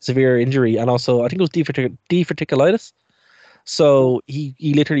severe injury, and also I think it was diverticulitis. So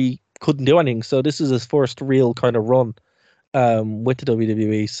he literally couldn't do anything. So this is his first real kind of run with the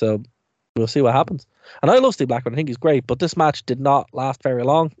WWE. So we'll see what happens. And I love Steve Blackman. I think he's great. But this match did not last very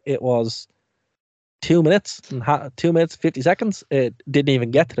long. It was 2 minutes and 2 minutes 50 seconds. It didn't even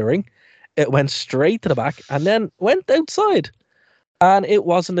get to the ring. It went straight to the back and then went outside. And it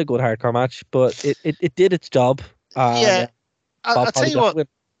wasn't a good hardcore match, but it did its job. Yeah, I'll tell you what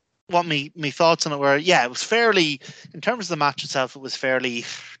my thoughts on it were. Yeah, it was fairly, in terms of the match itself, it was fairly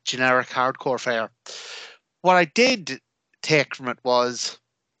generic hardcore fare. What I did take from it was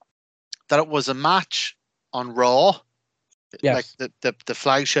that it was a match on Raw, yes, like the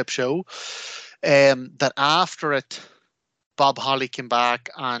flagship show. That after it, Bob Holly came back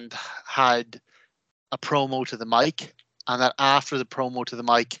and had a promo to the mic, and that after the promo to the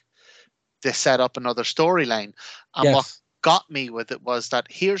mic, they set up another storyline. And yes, what got me with it was that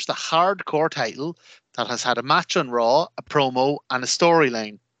here's the hardcore title that has had a match on Raw, a promo, and a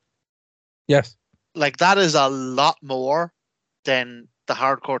storyline. Yes. Like, that is a lot more than the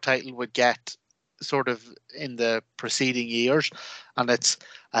hardcore title would get sort of in the preceding years. And it's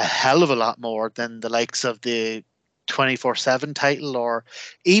a hell of a lot more than the likes of the 24/7 title, or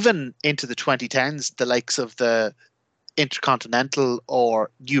even into the 2010s, the likes of the Intercontinental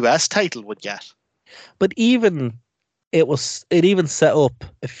or US title would get. But it even set up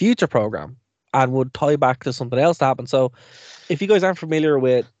a future program and would tie back to something else that happened. So if you guys aren't familiar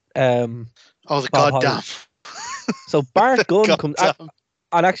with the Bob goddamn Holly, so Bart Gunn comes,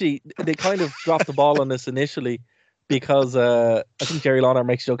 and actually they kind of dropped the ball on this initially, because I think Jerry Lawler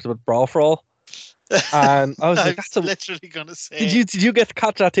makes jokes about Brawl for All, and I was like, that's literally gonna say. Did you get to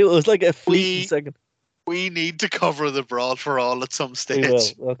catch that too? It was like a fleeting second. We need to cover the Brawl for All at some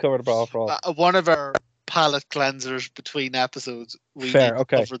stage. We'll cover the Brawl for All. One of our palate cleansers between episodes. Fair,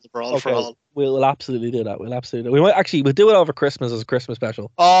 okay. Cover the Brawl for All. We'll absolutely do that. We'll do it over Christmas as a Christmas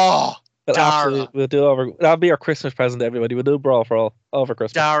special. Oh, we'll do it over. That'll be our Christmas present to everybody. We'll do Brawl for All over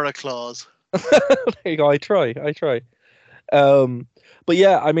Christmas. Dara Claus. There you go. I try. But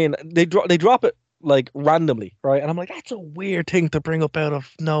yeah, I mean, they drop it like randomly, right? And I'm like, that's a weird thing to bring up out of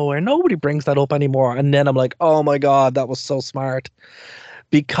nowhere. Nobody brings that up anymore. And then I'm like, oh my god, that was so smart.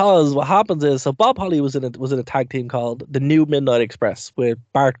 Because what happens is, so Bob Holly was in a tag team called the New Midnight Express with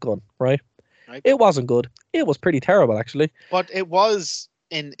Bart Gunn, right? It wasn't good. It was pretty terrible, actually. But it was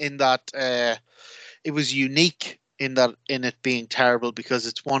in that it was unique in it being terrible, because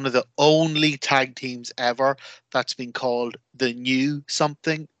it's one of the only tag teams ever that's been called the New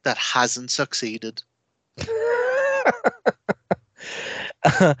something that hasn't succeeded.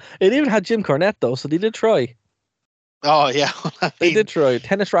 It even had Jim Cornette though, so they did try. Oh yeah, they did try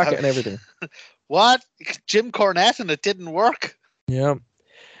tennis racket and everything. What? Jim Cornette, and it didn't work? Yeah.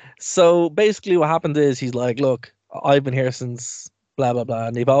 So basically, what happened is he's like, "Look, I've been here since blah blah blah,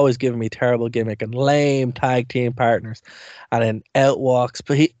 and they've always given me terrible gimmick and lame tag team partners." And then out walks,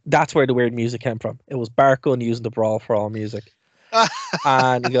 but that's where the weird music came from. It was Bart Gunn using the Brawl for All music,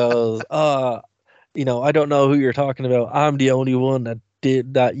 and he goes, I don't know who you're talking about. I'm the only one that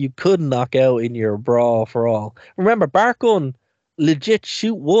did that you couldn't knock out in your Brawl for All. Remember, Bart Gunn legit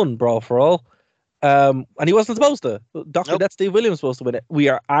won Brawl for All, and he wasn't supposed to. Dr. Death Steve Williams was supposed to win it. We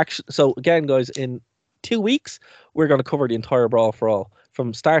are actually, so again, guys, in 2 weeks we're going to cover the entire Brawl for All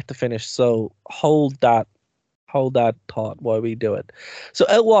from start to finish. So hold that thought while we do it. So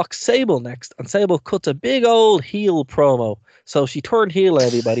out walks Sable next, and Sable cuts a big old heel promo. So she turned heel,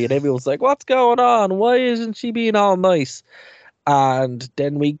 everybody, and everyone's like, "What's going on? Why isn't she being all nice?" And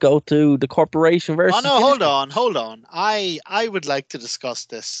then we go to the corporation versus. Oh no, hold on. I would like to discuss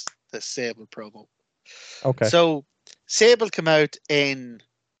this Sable promo. Okay. So Sable came out in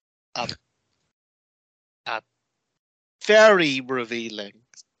a very revealing,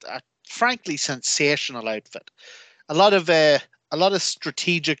 frankly sensational outfit. A lot of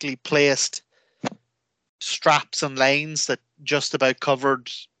strategically placed straps and lanes that just about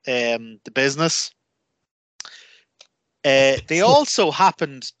covered the business. They also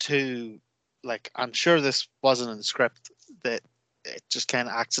happened to, like, I'm sure this wasn't in the script, that it just kind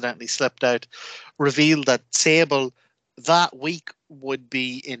of accidentally slipped out, revealed that Sable that week would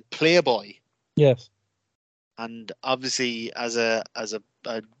be in Playboy. Yes. And obviously, as a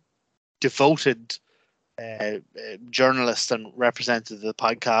devoted journalist and representative of the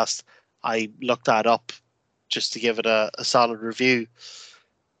podcast, I looked that up just to give it a solid review.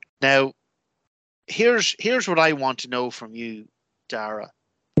 Now, here's what I want to know from you, Dara.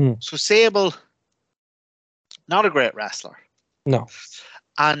 So Sable, not a great wrestler. No.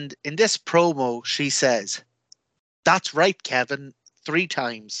 And in this promo, she says, "That's right, Kevin," 3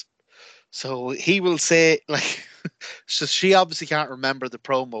 times. So he will say, like, so she obviously can't remember the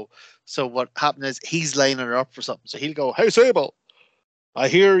promo. So what happened is he's lining her up for something. So he'll go, "Hey, Sable, I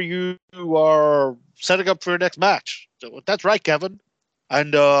hear you are setting up for your next match." So, "That's right, Kevin."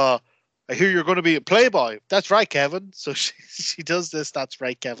 And I hear you're going to be a Playboy. "That's right, Kevin." So she does this "that's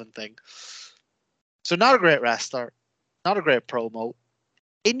right, Kevin" thing. So not a great wrestler, not a great promo.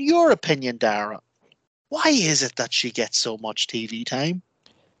 In your opinion, Dara, why is it that she gets so much TV time?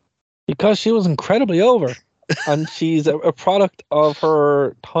 Because she was incredibly over. And she's a product of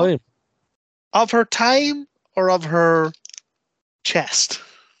her time. Of her time or of her chest?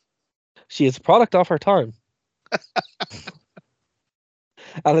 She is a product of her time.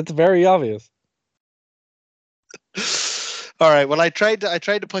 And it's very obvious. All right. Well, I tried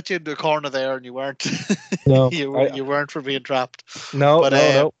to put you into a corner there, and you weren't. No, you weren't for being trapped. No, but,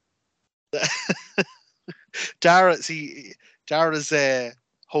 no. Dara's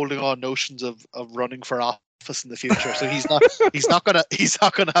holding on notions of running for office in the future, so he's not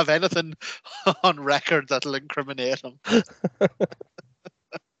gonna have anything on record that'll incriminate him.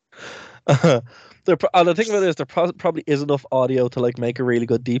 And the thing about it is there probably is enough audio to like make a really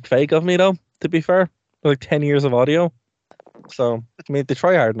good deep fake of me, though, to be fair. Like 10 years of audio. So I mean, they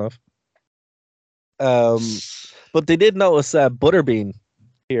try hard enough. But they did notice Butterbean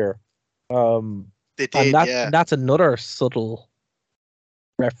here. They did, and that's another subtle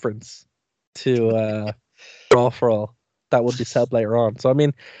reference to Raw for All that would be said later on. So I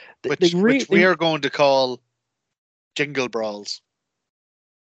mean, which we are going to call Jingle Brawls.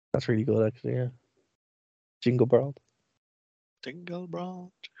 That's really good, actually. Yeah, Jingle Brawl. Jingle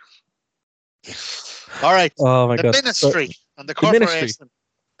Brawl. All right. Oh my god. Ministry and the corporation.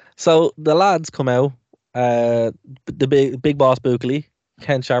 So the lads come out. The big boss Bookley,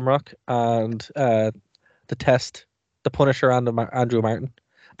 Ken Shamrock, and the Test, the Punisher, and Andrew Martin.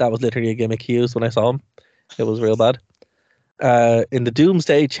 That was literally a gimmick he used when I saw him. It was real bad. In the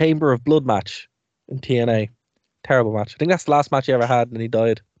Doomsday Chamber of Blood match in TNA. Terrible match. I think that's the last match he ever had, and he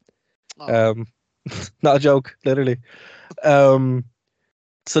died. Oh. Not a joke, literally.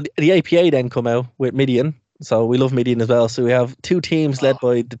 So the APA then come out with Midian. So we love Midian as well. So we have 2 teams led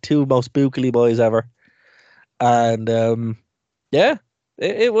by the 2 most Bookly boys ever. And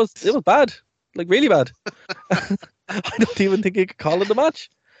it was bad. Like, really bad. I don't even think you could call it a match.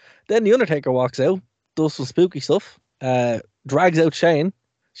 Then the Undertaker walks out, does some spooky stuff, drags out Shane.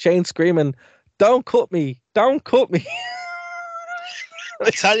 Shane screaming, "Don't cut me! Don't cut me!"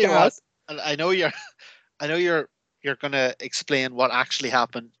 I tell you what, I know you're going to explain what actually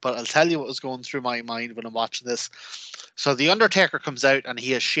happened, but I'll tell you what was going through my mind when I'm watching this. So the Undertaker comes out and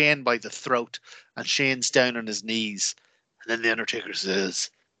he has Shane by the throat, and Shane's down on his knees. And then the Undertaker says,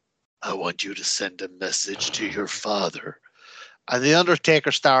 "I want you to send a message to your father." And the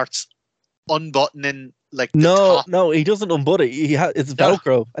Undertaker starts unbuttoning like the top. No, he doesn't unbutton it. It's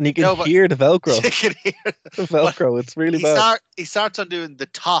Velcro, and you can hear the Velcro. You can hear the Velcro. It's really bad. He starts undoing the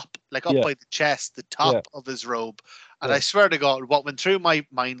top, like up by the chest, the top of his robe. And I swear to God, what went through my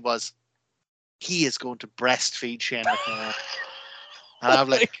mind was, he is going to breastfeed Shane McMahon. And I'm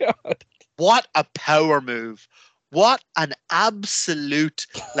like, God. What a power move. What an absolute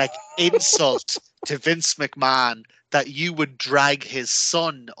insult to Vince McMahon that you would drag his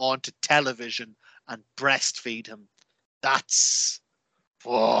son onto television and breastfeed him. That's...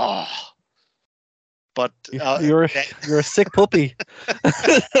 Whoa. But you're a sick puppy.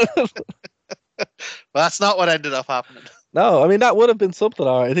 Well, that's not what ended up happening. No, I mean that would have been something.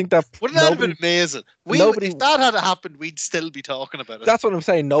 All right. I think that Wouldn't that have been amazing? If that had happened, we'd still be talking about it. That's what I'm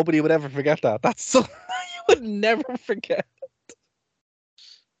saying. Nobody would ever forget that. That's so you would never forget.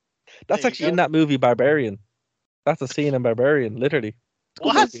 That's actually in that movie Barbarian. That's a scene in Barbarian, literally.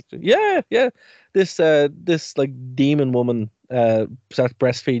 What? Yeah. This like demon woman starts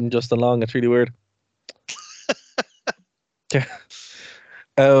breastfeeding Justin Long. It's really weird. Yeah.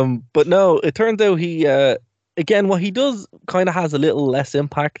 But no, it turns out he again, what he does kind of has a little less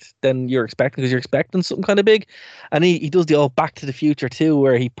impact than you're expecting, because you're expecting something kind of big, and he does the old Back to the Future too,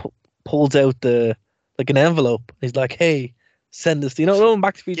 where he pulls out an envelope. He's like, "Hey, send this."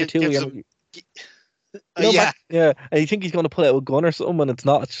 Back to the Future 2. Yeah, and you think he's going to pull out a gun or something, and it's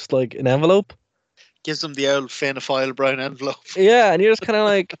not. It's just like an envelope. Gives him the old Fianna brown envelope. Yeah, and you're just kind of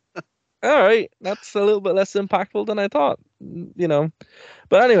like, all right, that's a little bit less impactful than I thought.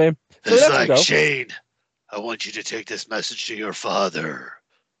 But anyway, so it's like, Shane, I want you to take this message to your father.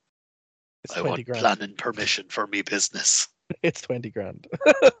 I want planning permission for me business. It's 20 grand.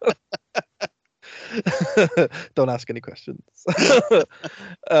 Don't ask any questions.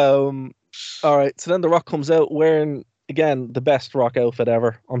 All right, so then The Rock comes out wearing, again, the best Rock outfit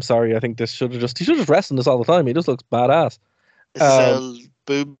ever. I'm sorry, I think he should have just wrestled this all the time. He just looks badass. This is a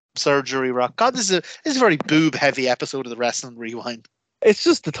boob surgery Rock. God, this is a very boob heavy episode of the Wrestling Rewind. It's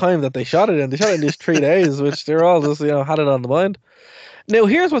just the time that they shot it in. They shot it in these 3 days, which they're all just, had it on the mind. Now,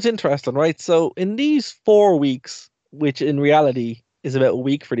 here's what's interesting, right? So in these 4 weeks, which in reality is about a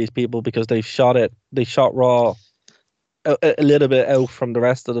week for these people because they shot Raw a little bit out from the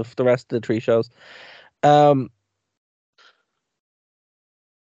rest of the 3 shows.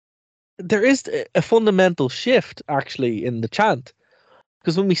 There is a fundamental shift actually in the chant,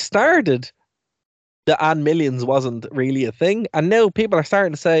 because when we started, the "and millions" wasn't really a thing, and now people are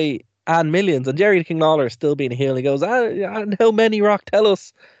starting to say "and millions," and Jerry King Lawler is still being a heel. He goes, "And how many, Rock? Tell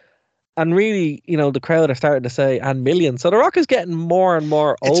us." And really, the crowd are starting to say "and millions." So The Rock is getting more and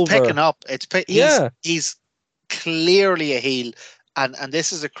more over. It's picking up. He's clearly a heel, and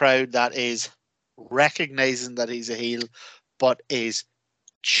this is a crowd that is recognizing that he's a heel, but is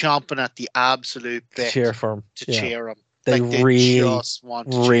chomping at the absolute bit to cheer for him. Cheer him. They really just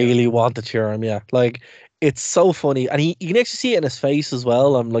want to cheer him. Yeah, like it's so funny, and you can actually see it in his face as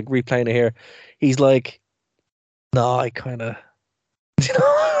well. I'm like replaying it here. He's like, "No, I kind of."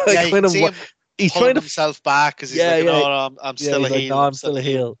 He's trying to himself back because he's I'm still a heel. I'm still a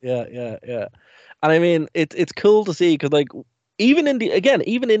heel. Yeah. And I mean, it's cool to see, because like even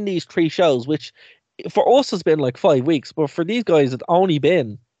in these 3 shows, which for us has been like 5 weeks, but for these guys it's only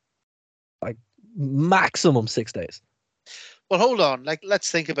been like maximum 6 days. Well, hold on. Like, let's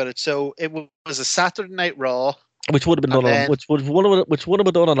think about it. So it was a Saturday Night Raw, which would have been done which would have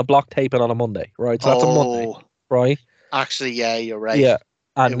been done on a block taping on a Monday, right? So that's a Monday, right? Actually, yeah, you're right. Yeah.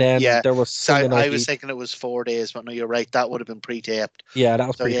 And then there was I was thinking it was 4 days, but no, you're right. That would have been pre-taped. Yeah, that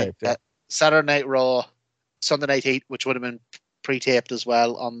was pre-taped. Yeah. Saturday Night Raw, Sunday Night Heat, which would have been pre-taped as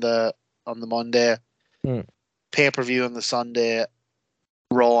well on the Monday. Pay-per-view on the Sunday,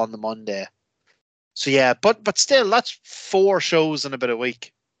 Raw on the Monday. So yeah, but still, that's 4 shows in about a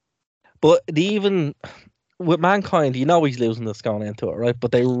week. But even with Mankind, he's losing this going into it, right?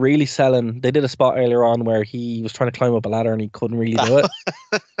 But they really selling. They did a spot earlier on where he was trying to climb up a ladder and he couldn't really do it.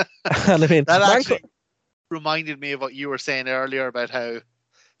 And I mean, that actually reminded me of what you were saying earlier about how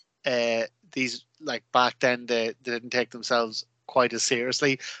these, like, back then they didn't take themselves quite as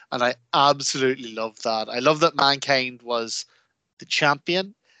seriously, and I absolutely love that. I love that Mankind was the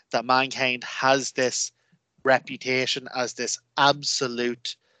champion, that Mankind has this reputation as this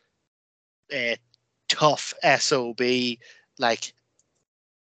absolute tough SOB, like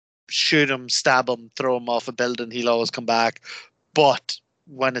shoot him, stab him, throw him off a building, he'll always come back. But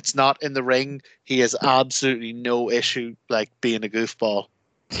when it's not in the ring, he has absolutely no issue like being a goofball.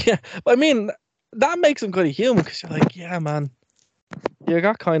 Yeah, I mean, that makes him kind of human, because you're like, yeah, man, you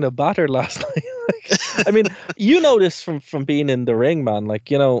got kind of battered last night. I mean, this from being in the ring, man, like,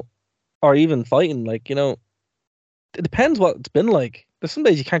 or even fighting, like, it depends what it's been like. There's some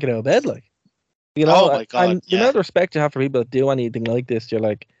days you can't get out of bed, like, oh my God, and the amount of respect you have for people that do anything like this, you're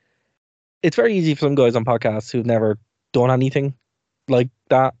like, it's very easy for some guys on podcasts who've never done anything like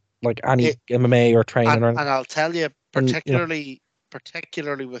that, like any MMA or training. And I'll tell you, particularly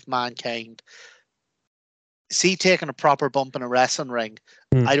with Mankind, see, taking a proper bump in a wrestling ring,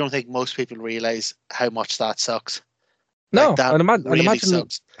 I don't think most people realize how much that sucks. No, like, that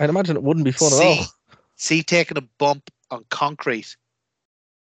I'd imagine it wouldn't be fun at all. See, taking a bump on concrete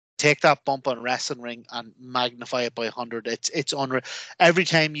take that bump on a wrestling ring and magnify it by 100. It's unreal. Every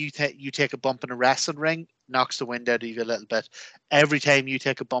time you take a bump in a wrestling ring, knocks the wind out of you a little bit. Every time you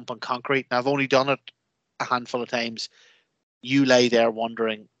take a bump on concrete, and I've only done it a handful of times, you lay there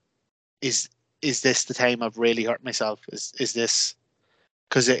wondering, is this the time I've really hurt myself? Is this,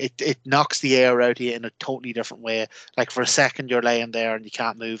 because it knocks the air out of you in a totally different way. Like for a second you're laying there and you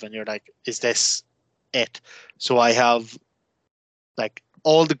can't move and you're like, is this it? So I have, like,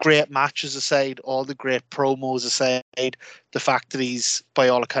 all the great matches aside, all the great promos aside, the fact that he's, by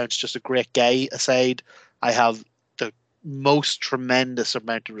all accounts, just a great guy aside, I have the most tremendous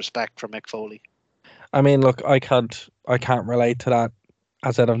amount of respect for Mick Foley. I mean, look, I can't relate to that.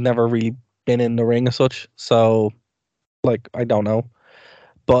 As I said, I've never really been in the ring as such, so, like, I don't know.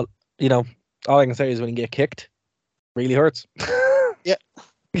 But, you know, all I can say is when you get kicked, it really hurts. Yeah.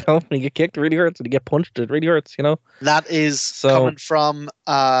 You know, when you get kicked, it really hurts. When you get punched, it really hurts, you know? That is coming from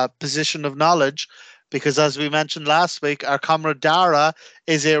a position of knowledge, because as we mentioned last week, our comrade Dara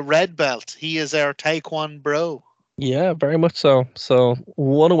is a red belt. He is our Taekwondo bro. Yeah, very much so. So,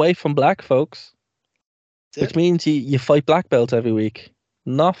 one away from black, folks. Which means you fight black belts every week.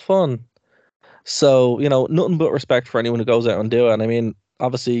 Not fun. So, you know, nothing but respect for anyone who goes out and do it. And I mean,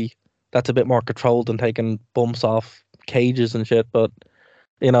 obviously, that's a bit more controlled than taking bumps off cages and shit, but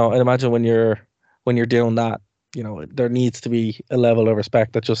you know, I'd imagine when you're doing that, you know, there needs to be a level of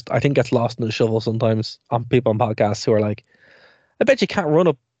respect that just, I think, gets lost in the shovel sometimes on people on podcasts who are like, I bet you can't run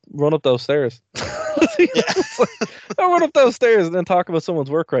up those stairs. Like, I'll run up those stairs and then talk about someone's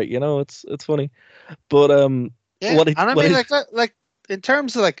work rate, you know, it's funny. But like in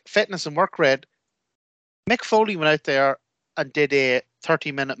terms of like fitness and work rate, Mick Foley went out there and did a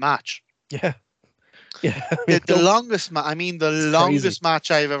 30-minute match. Yeah. Yeah, I mean, the longest match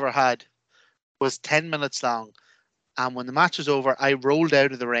I've ever had was 10 minutes long, and when the match was over, I rolled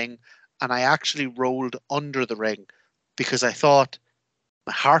out of the ring, and I actually rolled under the ring because I thought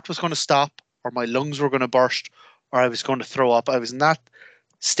my heart was going to stop, or my lungs were going to burst, or I was going to throw up. I was in that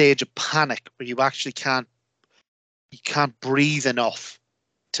stage of panic where you actually can't breathe enough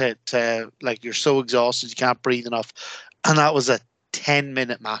to like, you're so exhausted you can't breathe enough, and that was a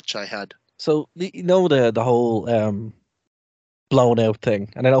 10-minute match I had. So, you know, the whole blown out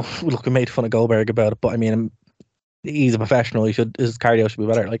thing, and I know, look, we made fun of Goldberg about it, but I mean, he's a professional. His cardio should be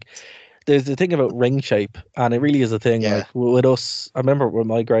better. Like, there's the thing about ring shape, and it really is a thing. Yeah. Like with us, I remember with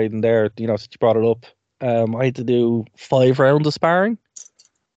my grading there, you know, since you brought it up, I had to do 5 rounds of sparring,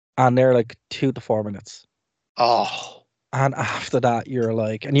 and they're like 2 to 4 minutes. Oh. And after that, you're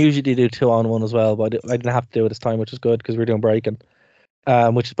like, and usually you do 2-on-1 as well, but I didn't have to do it this time, which is good because we were doing breaking.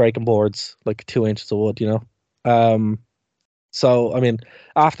 Which is breaking boards, like 2 inches of wood, you know. So I mean,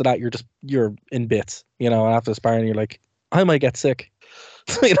 after that, you're in bits, you know. And after sparring, you're like, I might get sick,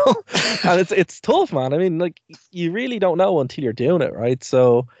 you know. And it's tough, man. I mean, like, you really don't know until you're doing it, right?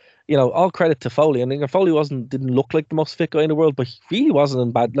 So, you know, all credit to Foley. I think Foley didn't look like the most fit guy in the world, but he really wasn't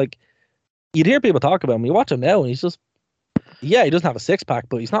in bad. Like, you'd hear people talk about him. You watch him now, and he's just, yeah, he doesn't have a 6-pack,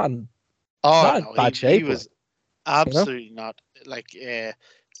 but he's not in bad shape. He was absolutely not. Like I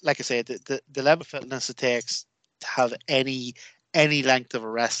say, the level of fitness it takes to have any length of a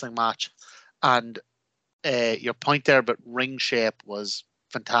wrestling match, and your point there about ring shape was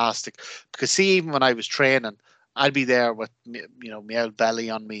fantastic, because see, even when I was training, I'd be there with, you know, my old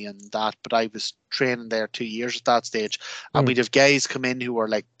belly on me and that, but I was training there 2 years at that stage, and we'd have guys come in who were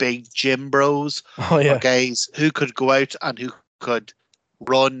like big gym bros, or guys who could go out and who could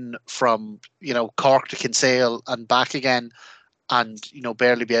run from, you know, Cork to Kinsale and back again, and, you know,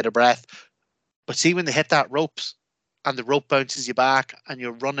 barely be out of breath. But see, when they hit that ropes and the rope bounces you back and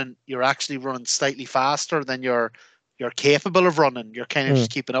you're actually running slightly faster than you're capable of running, you're kind of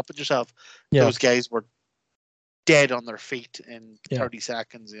just keeping up with yourself. Yeah. Those guys were dead on their feet in 30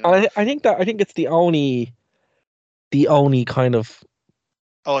 seconds. You know? I think it's the only kind of.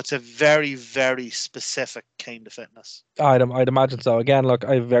 Oh, it's a very, very specific kind of fitness. I'd imagine so. Again, look,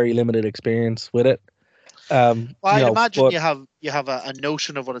 I have very limited experience with it. Well, I'd imagine you have a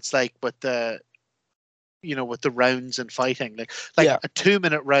notion of what it's like, with the, you know, with the rounds and fighting. Like a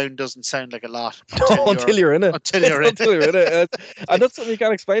 2-minute round doesn't sound like a lot until you're in it. Until you're in it. And that's something you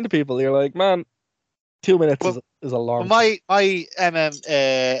can't explain to people. You're like, man, 2 minutes is a long. My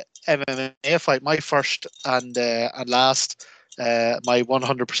MMA fight, my first and last, my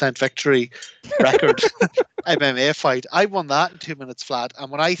 100% victory record MMA fight, I won that in 2 minutes flat.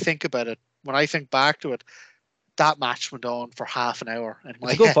 And when I think about it, when I think back to it, that match went on for half an hour.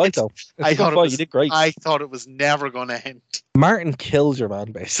 It's a good fight, though. You did great. I thought it was never going to end. Martin killed your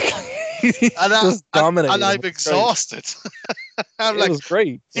man, basically. just dominated. And I'm exhausted. I'm It like, was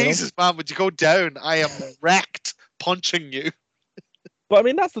great. you know? Jesus, man, would you go down? I am wrecked punching you. But I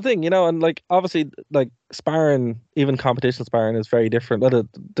mean, that's the thing, and like obviously, like sparring, even competition sparring, is very different.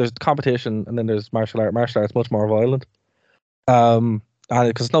 There's competition, and then there's martial art. Martial art's much more violent. And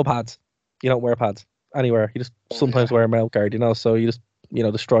because no pads, you don't wear pads anywhere. You just sometimes wear a mouth guard, So you just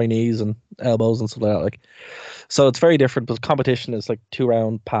destroy knees and elbows and stuff like that. Like, so it's very different. But competition is like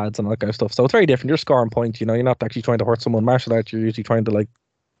 2-round pads and all that kind of stuff. So it's very different. You're scoring points. You're not actually trying to hurt someone. Martial arts, you're usually trying to like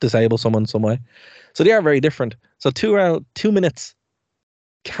disable someone some way. So they are very different. So 2 minutes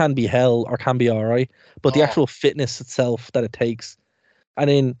can be hell or can be all right, but the actual fitness itself that it takes. I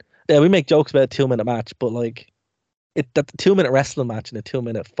mean, yeah, we make jokes about a 2-minute match, but like that the 2-minute wrestling match and a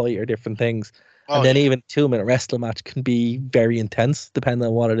 2-minute fight are different things. And then even 2-minute wrestling match can be very intense depending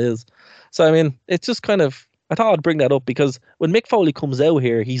on what it is. So I mean, it's just kind of, I thought I'd bring that up because when Mick Foley comes out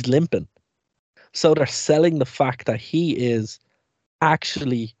here, he's limping. So they're selling the fact that he is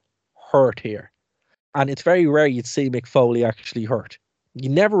actually hurt here. And it's very rare you'd see Mick Foley actually hurt. You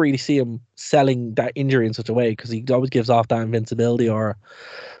never really see him selling that injury in such a way because he always gives off that invincibility aura.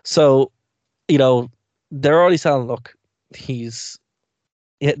 So, they're already selling, look,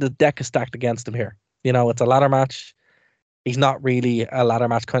 the deck is stacked against him here. It's a ladder match. He's not really a ladder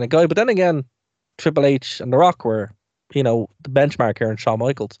match kind of guy. But then again, Triple H and The Rock were, the benchmark here, and Shawn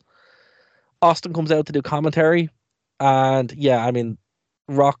Michaels. Austin comes out to do commentary. And yeah, I mean,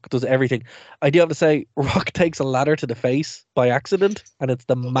 Rock does everything. I do have to say, Rock takes a ladder to the face by accident, and it's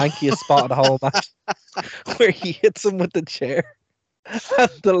the mankiest spot of the whole match, where he hits him with the chair, and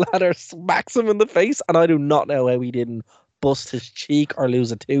the ladder smacks him in the face. And I do not know how he didn't bust his cheek or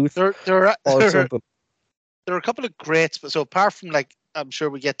lose a tooth or something. There are a couple of great spots. So apart from like, I'm sure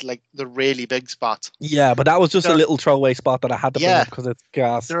we get like the really big spots. Yeah, but that was just a little throwaway spot that I had to bring up because it's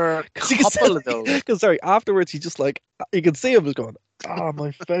gas. There are a couple of those. Because sorry, afterwards he just like, you can see him just going,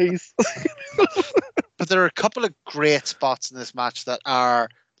 my face. But there are a couple of great spots in this match that are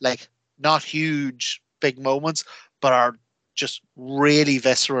like not huge big moments, but are just really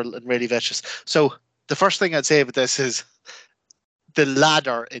visceral and really vicious. So the first thing I'd say about this is the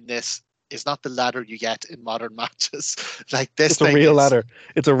ladder in this is not the ladder you get in modern matches. Like this, it's a real ladder.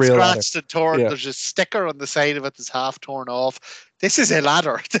 It's a real ladder. Scratched and torn. Yeah. There's a sticker on the side of it that's half torn off. This is a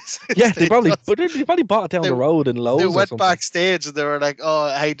ladder. They probably bought it down the road in Lowe's. They went backstage and they were like,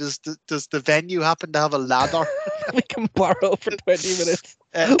 "Oh, hey, does the venue happen to have a ladder? We can borrow for 20 minutes.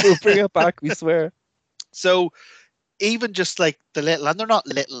 We'll bring it back. We swear." So even just like the little, and they're not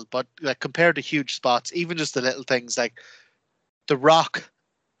little, but like compared to huge spots, even just the little things like The Rock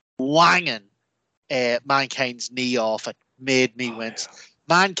wanging Mankind's knee off it made me wince.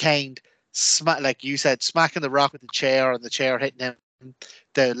 Mankind, like you said, smacking The Rock with the chair and the chair hitting him,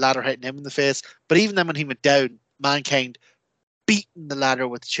 the ladder hitting him in the face. But even then when he went down, Mankind beating the ladder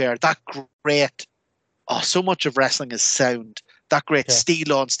with the chair. That great, so much of wrestling is sound. That great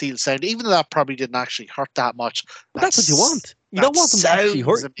steel on steel sound, even though that probably didn't actually hurt that much. But that's what you want. You don't want them to actually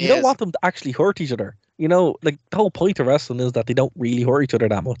hurt. Amazing. You don't want them to actually hurt each other. Like the whole point of wrestling is that they don't really hurt each other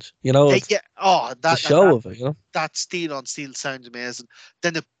that much. It's the show of it. That steel on steel sounds amazing.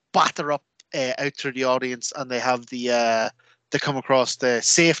 Then they batter up out through the audience, and they have they come across the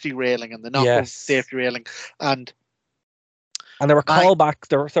safety railing and the knock safety railing, and there were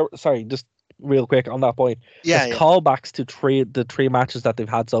callbacks. Sorry, just real quick on that point. Callbacks to the three matches that they've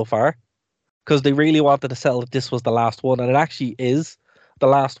had so far, because they really wanted to sell that this was the last one, and it actually is the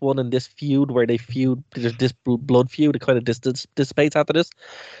last one in this feud where they feud. There's this blood feud. It kind of dissipates after this.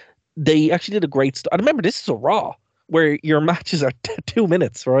 They actually did a great and remember, this is a Raw where your matches are 2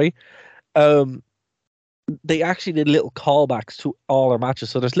 minutes, right? They actually did little callbacks to all their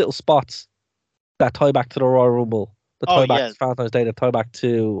matches. So there's little spots that tie back to the Royal Rumble, that tie back to Valentine's Day, that tie back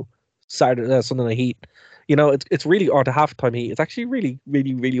to Saturday, Sunday Night Heat. It's really, or the halftime Heat. It's actually really,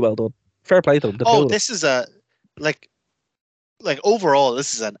 really, really well done. Fair play to them. This is a overall,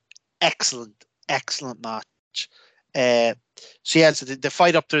 this is an excellent match. So they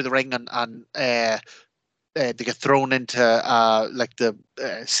fight up through the ring and they get thrown into the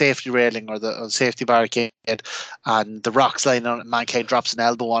safety railing or the safety barricade, and The Rock's lying on it. Mankind drops an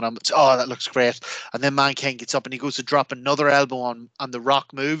elbow on him. That looks great. And then Mankind gets up and he goes to drop another elbow on, and The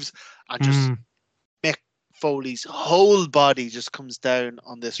Rock moves and just Mick Foley's whole body just comes down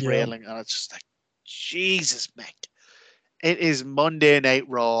on this railing, and it's just like, Jesus, Mick. It is Monday Night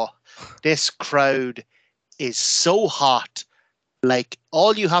Raw. This crowd is so hot. Like,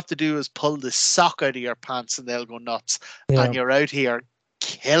 all you have to do is pull the sock out of your pants and they'll go nuts. Yeah. And you're out here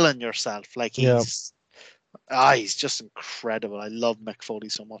killing yourself. Like, he's just incredible. I love Mick Foley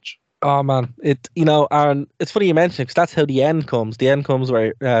so much. Oh man, and it's funny you mention it because that's how the end comes. The end comes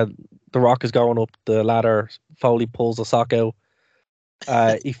where the Rock is going up the ladder. Foley pulls a sock out.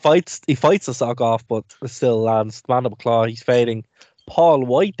 He fights the sock off, but it still lands. Mandible claw. He's fading. Paul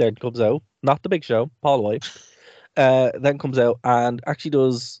White then comes out, not the Big Show. Paul White then comes out and actually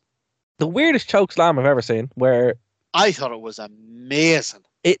does the weirdest choke slam I've ever seen. Where I thought it was amazing.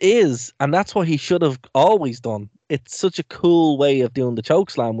 it is, and that's what he should have always done. It's such a cool way of doing the choke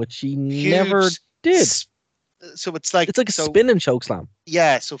slam, which he never did. So it's like a spinning choke slam.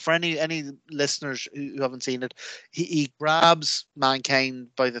 Yeah. So for any listeners who haven't seen it, he grabs Mankind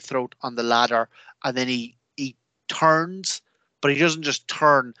by the throat on the ladder, and then he turns, but he doesn't just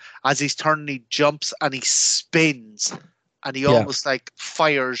turn. As he's turning, he jumps and he spins, and he almost like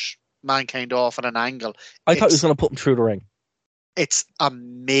fires Mankind off at an angle. I thought he was going to put him through the ring. It's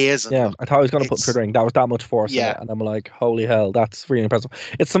amazing. Yeah, I thought he was going to put him through the ring. That was that much force in it, and I'm like, holy hell, that's really impressive.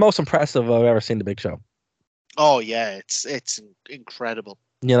 It's the most impressive I've ever seen the Big Show. Oh yeah, it's incredible.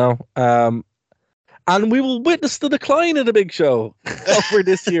 And we will witness the decline of the Big Show over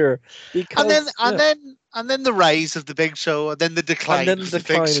this year. Because, and then the rise of the Big Show, and then the decline, of the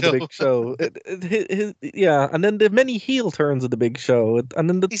Big Show. And then the many heel turns of the Big Show, and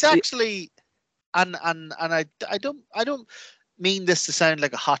then he's actually, and I don't mean this to sound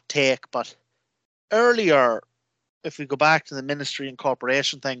like a hot take, but earlier, if we go back to the Ministry and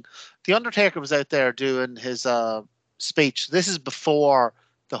Corporation thing, the Undertaker was out there doing his speech. This is before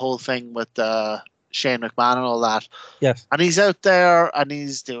the whole thing with Shane McMahon and all that. Yes. And he's out there and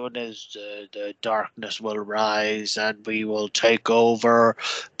he's doing his the darkness will rise and we will take over.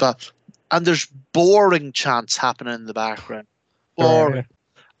 And there's boring chants happening in the background. Boring.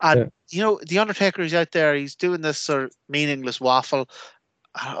 And the Undertaker is out there, he's doing this sort of meaningless waffle.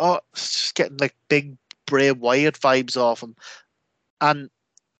 It's just getting like big Bray Wyatt vibes off him. And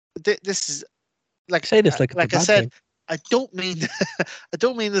this is like, say this like I said, thing. I don't mean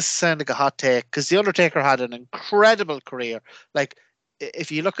this to sound like a hot take, because the Undertaker had an incredible career. Like,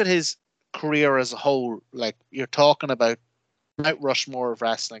 if you look at his career as a whole, like, you're talking about Mount Rushmore of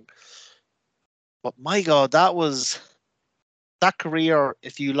wrestling. But my God, that career,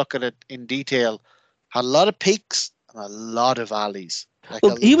 if you look at it in detail, had a lot of peaks and a lot of valleys.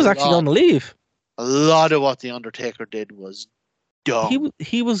 Like, he was actually going to leave. A lot of what the Undertaker did was dumb.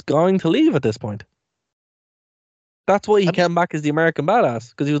 He was going to leave at this point. That's why he came back as the American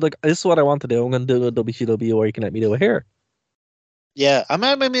Badass, because he was like, "This is what I want to do. I'm going to do a WCW, or you can let me do it here." Yeah, I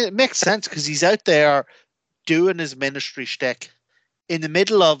mean, it makes sense because he's out there doing his ministry shtick in the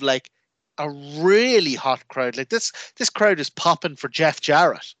middle of like a really hot crowd. Like this crowd is popping for Jeff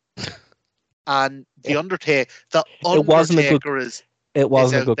Jarrett, and the Undertaker. It wasn't a good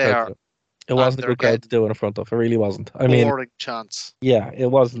crowd. It wasn't a good crowd to do in front of. It really wasn't. I mean, boring chance. Yeah,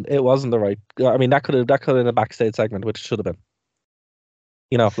 it wasn't the right. I mean, that could have been a backstage segment, which should have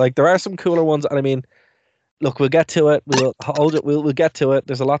been. Like there are some cooler ones, and I mean, look, we'll get to it. We'll hold it. We'll get to it.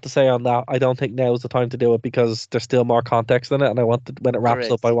 There's a lot to say on that. I don't think now is the time to do it because there's still more context in it, and I want when it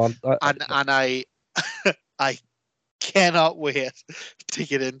wraps up. I want. I cannot wait to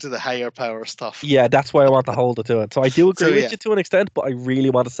get into the higher power stuff. Yeah, that's why I want to hold it to it. So I do agree with you to an extent, but I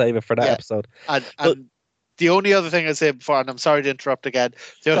really want to save it for that episode. And the only other thing I'd say before, and I'm sorry to interrupt again,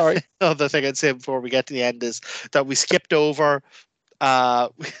 the only other thing I'd say before we get to the end is that we skipped over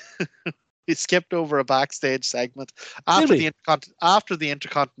we skipped over a backstage segment after the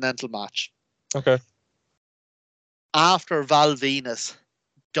Intercontinental match. Okay. After Val Venus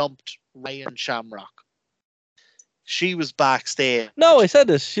dumped Ryan Shamrock. She was backstage. No, I said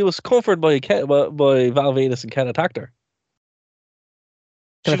this. She was comforted by Val Venus and Ken attacked her.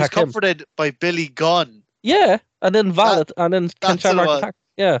 She was comforted by Billy Gunn. Yeah, and then Ken Shamrock attacked.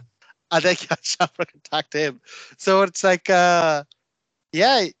 Yeah, and then Ken Shamrock attacked him. So it's like,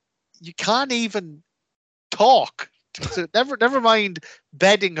 you can't even talk. So never mind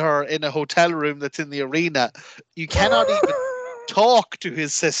bedding her in a hotel room that's in the arena. You cannot even talk to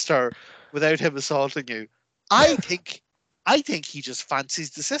his sister without him assaulting you. I think he just fancies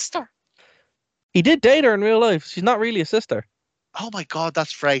the sister. He did date her in real life. She's not really a sister. Oh my God,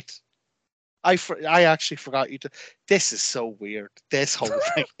 that's right. I actually forgot you to. This is so weird. This whole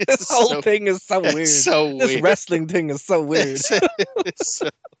thing. This whole thing is so weird. So this weird. Wrestling thing is so weird.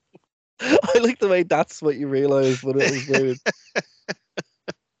 I like the way that's what you realize, but it was weird.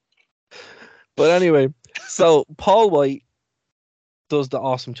 But anyway, so Paul White does the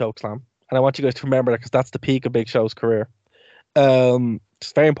awesome choke slam. And I want you guys to remember that because that's the peak of Big Show's career.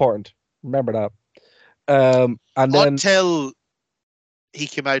 It's very important. Remember that. And then until he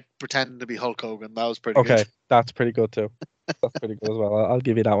came out pretending to be Hulk Hogan, that was pretty good. Okay, that's pretty good too. That's pretty good as well. I'll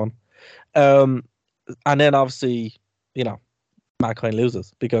give you that one. And then obviously, Mankind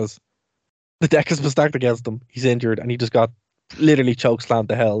loses because the deck has been stacked against him. He's injured and he just got literally choke slammed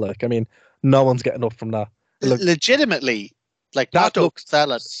to hell. Like, I mean, no one's getting up from that. Legitimately, like, that not looks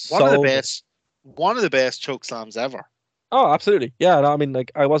salad. One of the best choke slams ever. Oh, absolutely. Yeah, no, I mean,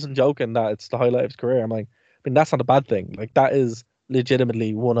 like, I wasn't joking that it's the highlight of his career. I'm like, I mean, that's not a bad thing. Like, that is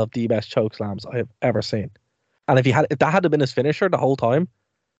legitimately one of the best choke slams I have ever seen. And if that had been his finisher the whole time,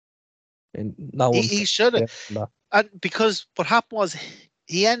 and he should have. And because what happened was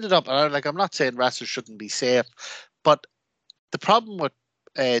he ended up, like, I'm not saying wrestlers shouldn't be safe, but the problem with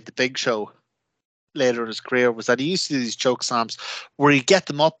the Big Show later in his career was that he used to do these choke slams where he'd get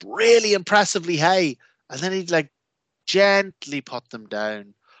them up really impressively high, and then he'd like gently put them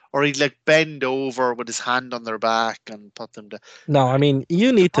down, or he'd like bend over with his hand on their back and put them down. No, I mean,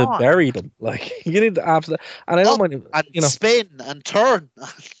 you need to bury them. Like, you need to absolutely. And I don't mind, and spin and turn.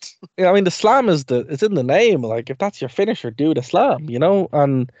 Yeah, I mean, the slam it's in the name. Like, if that's your finisher, do the slam.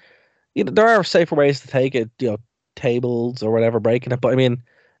 And there are safer ways to take it. Tables or whatever, breaking it. But I mean,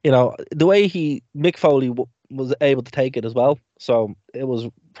 the way Mick Foley was able to take it as well, so it was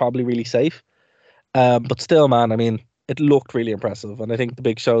probably really safe. But still, man, I mean, it looked really impressive, and I think the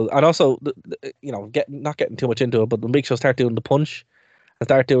Big Show, and also, not getting too much into it, but when Big Show start doing the punch and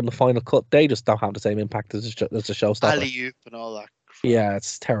start doing the final cut, they just don't have the same impact as the showstopper. Alley-oop and all that. Yeah,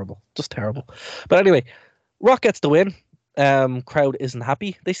 it's terrible, just terrible. But anyway, Rock gets the win. Crowd isn't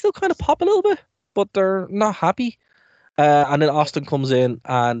happy. They still kind of pop a little bit, but they're not happy. And then Austin comes in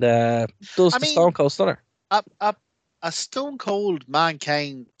and does the Stone Cold Stunner. A Stone Cold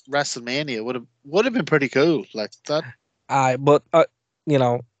Mankind WrestleMania would have been pretty cool, like that. But I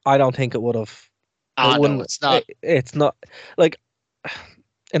don't think it would have. No, it's not. It's not like.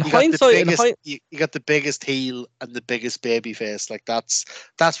 In hindsight, you got the biggest heel and the biggest baby face. Like that's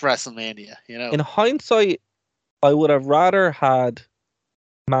WrestleMania. In hindsight, I would have rather had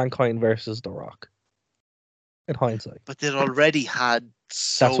Mankind versus The Rock. In hindsight, but they'd already had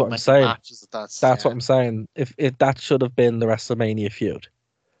that's what I'm saying. Matches that's what I'm saying. If that should have been the WrestleMania feud,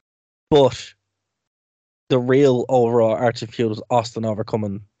 but the real overall arching feud was Austin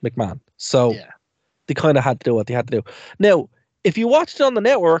overcoming McMahon. So they kind of had to do what they had to do. Now, if you watched it on the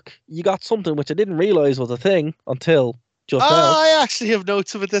network, you got something which I didn't realize was a thing until just now. I actually have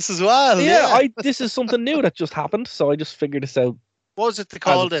notes about this as well. Yeah, this is something new that just happened, so I just figured this out. What was it they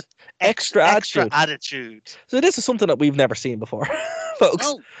called it? Extra attitude. So this is something that we've never seen before, folks.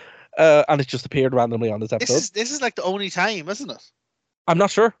 Oh. And it just appeared randomly on this episode. This is like the only time, isn't it? I'm not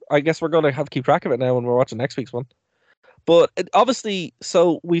sure. I guess we're going to have to keep track of it now when we're watching next week's one. But obviously,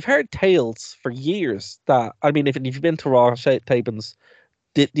 so we've heard tales for years that, I mean, if you've been to Raw tapings,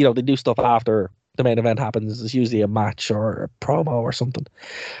 they do stuff after the main event happens. It's usually a match or a promo or something.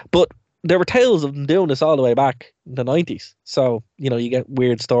 But there were tales of them doing this all the way back in the 90s. So, you get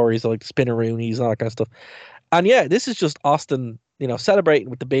weird stories like Spinneroonies and all that kind of stuff. And yeah, this is just Austin,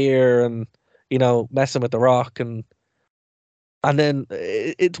 celebrating with the beer and, messing with The Rock. And then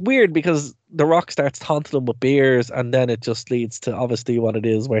it's weird because The Rock starts taunting him with beers, and then it just leads to obviously what it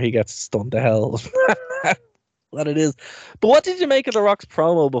is, where he gets stunned to hell. What it is. But what did you make of The Rock's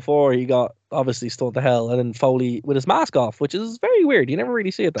promo before he got obviously stunned to hell, and then Foley with his mask off, which is very weird. You never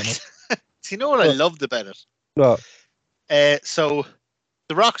really see it that much. Do you know what I loved about it? What? So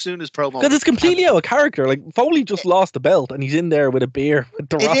The Rock's doing his promo. Because it's completely out of character. Like, Foley just lost the belt, and he's in there with a beer with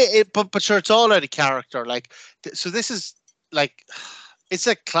The Rock. But sure, it's all out of character. Like, so this is like, it's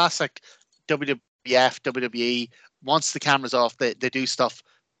a classic WWF, WWE. Once the camera's off, they do stuff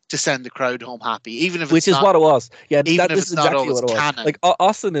to send the crowd home happy, even if which is what it was. Yeah, this is exactly what it was. Canon. Like,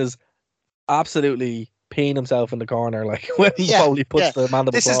 Austin is absolutely peeing himself in the corner, like when Foley puts the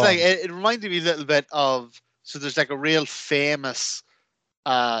mandible. This is like, it reminded me a little bit of, so there's like a real famous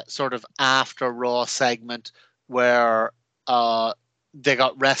sort of after Raw segment where they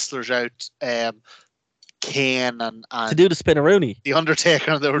got wrestlers out, Kane and to do the Spinneroony, the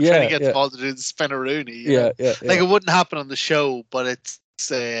Undertaker, and they were trying to get them all to do the Spinneroony. Yeah. Like, it wouldn't happen on the show, but it's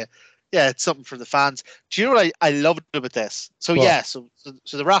something for the fans. Do you know what I loved about this? So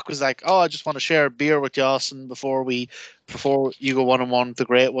so The Rock was like, I just want to share a beer with you, Austin, before you go 1-on-1 with the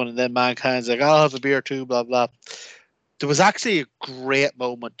Great One, and then Mankind's like, I'll have a beer too, blah blah. There was actually a great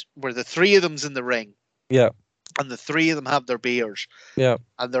moment where the three of them's in the ring, and the three of them have their beers, and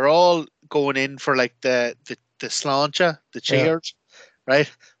they're all going in for like the sláinte, the cheers,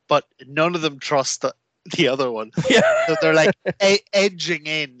 right? But none of them trust the other one. So they're like edging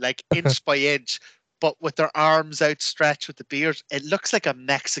in, like inch by inch, but with their arms outstretched with the beers. It looks like a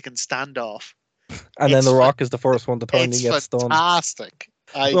Mexican standoff. And then The Rock is the first one to turn and get stunned. Fantastic.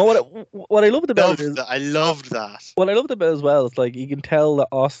 I what I loved about it is I loved that. what I loved about it as well is like you can tell that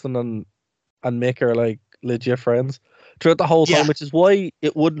Austin and Mick are like legit friends throughout the whole time, Yeah. which is why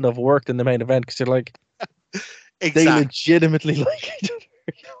it wouldn't have worked in the main event because you're like they Exactly. legitimately like each other.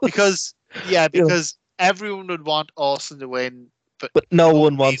 Because You know. because everyone would want Austin to win, but no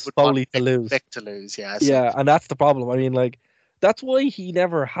one nobody wants would want Foley to lose. Mick to lose. Yeah. So, Yeah, and that's the problem. I mean, like that's why he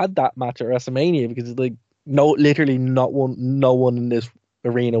never had that match at WrestleMania because like literally no one in this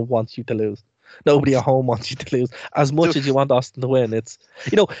arena wants you to lose. Nobody at home wants you to lose. As much as you want Austin to win, it's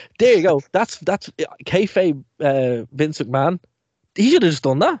there you go. That's kayfabe. Vince McMahon, he should have just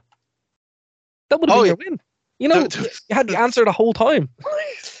done that. That would have been your win. You had the answer the whole time.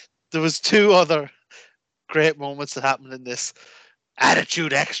 There was two other great moments that happened in this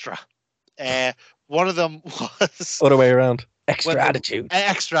Attitude Extra. One of them was Other way around. Extra when- attitude.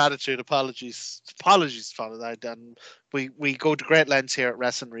 Extra Attitude. Apologies for that. And we go to great lengths here at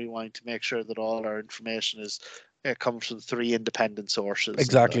Wrestling Rewind to make sure that all our information is comes from 3 independent sources.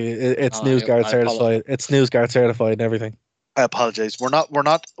 Exactly. It's I NewsGuard apologize. certified. It's NewsGuard certified and everything. I apologize. We're not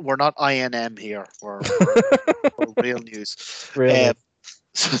INM here. We're real news. Really.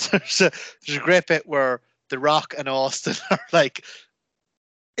 So there's a great bit where The Rock and Austin are like,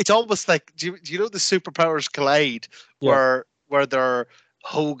 it's almost like, do you know the Superpowers Collide, Yeah. where they're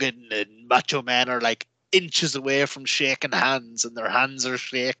Hogan and Macho Man are like inches away from shaking hands and their hands are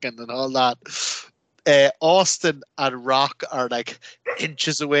shaking and all that. Austin and Rock are like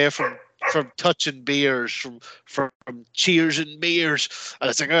inches away from touching beers, from cheers and beers, and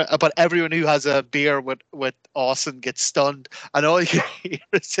it's like, but everyone who has a beer with Austin gets stunned, and all you can hear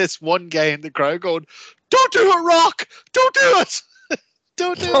is this one guy in the crowd going, "Don't do it, Rock! Don't do it!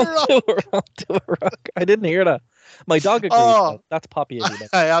 Don't do it, Rock!" Do it, Rock. I didn't hear that. My dog agrees. Oh. though. That's Poppy.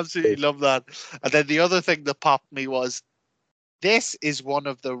 I absolutely love that. And then the other thing that popped me was, this is one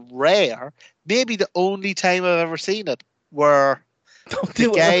of the rare, maybe the only time I've ever seen it, where Don't the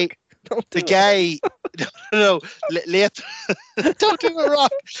do guy. it. Rock. Don't do The it. guy, late. Don't do it,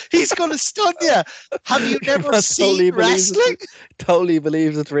 Rock. He's gonna stun you. Have you never Man seen totally believes wrestling? Totally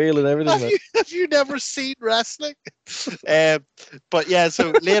believes it's real and everything. man. Have you never seen wrestling? But yeah,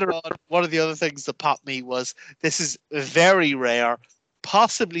 so later on, one of the other things that popped me was, this is very rare,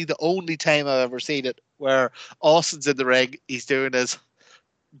 possibly the only time I've ever seen it, where Austin's in the ring, he's doing his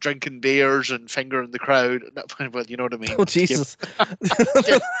drinking beers and fingering the crowd. Well, you know what I mean. Oh Jesus,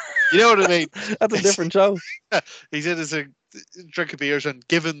 You know what I mean. that's a different show. He's in his drinking beers and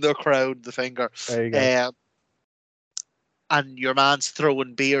giving the crowd the finger. There you go. And your man's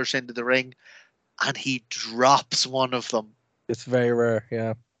throwing beers into the ring, and he drops one of them. It's very rare.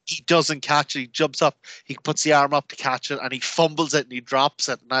 Yeah. He doesn't catch it. He jumps up, he puts the arm up to catch it, and he fumbles it and he drops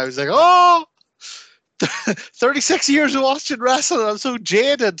it. And I was like, oh! 36 years of watching wrestling, I'm so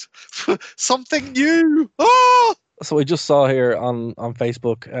jaded. Something new. Oh! So I just saw here on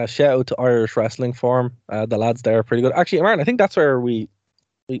Facebook. Shout out to Irish Wrestling Forum. The lads there are pretty good. Actually, Martin, I think that's where we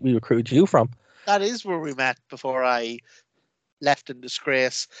recruited you from. That is where we met before I left in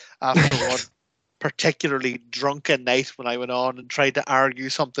disgrace after one particularly drunken night when I went on and tried to argue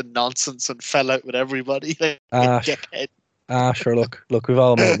something nonsense and fell out with everybody like a dickhead. Sure. Look, we've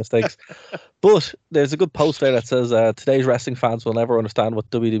all made mistakes. But there's a good post there that says today's wrestling fans will never understand what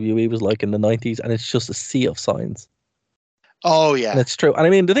WWE was like in the 90s, and it's just a sea of signs. Oh yeah, And it's true. And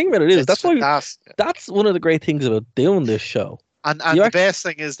I mean, the thing about it is, It's that's why fantastic. that's one of the great things about doing this show. And You the best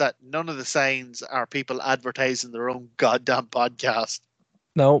thing is that none of the signs are people advertising their own goddamn podcast.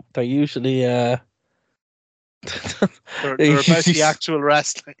 No, they're usually They're about the actual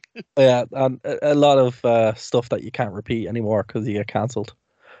wrestling. yeah, and a lot of stuff that you can't repeat anymore because you get cancelled.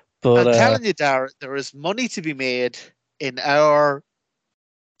 But I'm telling you, Darren, there is money to be made in our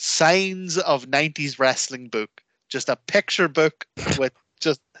signs of 90s wrestling book. Just a picture book with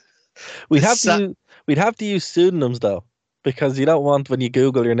just we'd have sa- to use pseudonyms though, because you don't want when you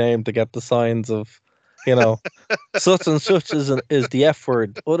Google your name to get the signs of, such and such is the F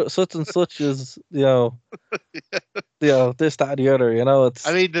word. Such and such is this, that, and the other. It's.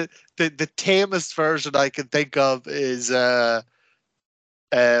 I mean, the tamest version I can think of is what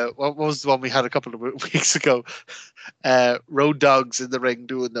was the one we had a couple of weeks ago? Road Dogs in the ring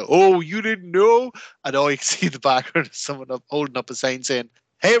doing the "oh, you didn't know," and all you can see in the background is someone holding up a sign saying,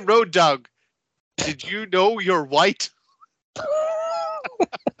 "Hey, Road Dog, did you know you're white?"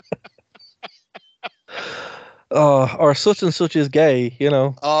 Or such and such is gay.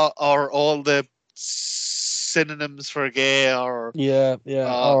 Or all the synonyms for gay, or Yeah.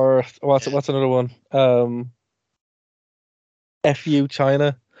 Or what's another one? F.U.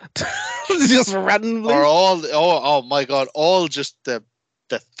 China. Just randomly. or all oh my god, all just the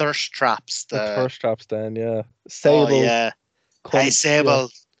thirst traps. The thirst traps then, yeah. Oh Sable, yeah. Hey Sable,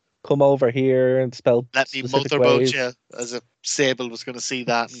 come over here and spell let me specific motorboat ways. you. As if Sable was going to see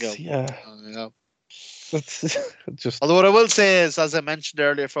that and go, Yeah. oh, you know. It's just Although what I will say is, as I mentioned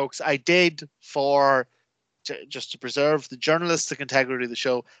earlier, folks, I did just to preserve the journalistic integrity of the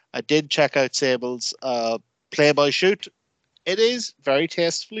show, I did check out Sable's play-by-shoot. It is very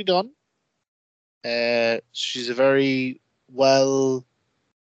tastefully done. She's a very well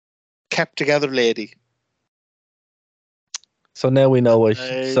kept together lady. so now we know what.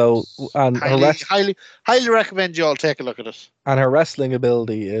 And highly recommend you all take a look at it. And her wrestling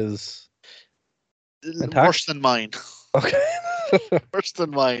ability is intact? Worse than mine. Okay. Worse than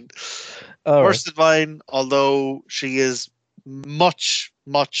mine. All Worse than mine. Although she is much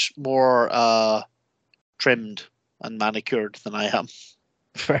more trimmed and manicured than I am.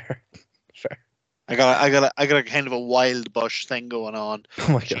 Fair. I got a kind of a wild bush thing going on. Oh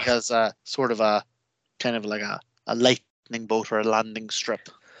my god. She has a sort of a kind of like a lightning bolt or a landing strip.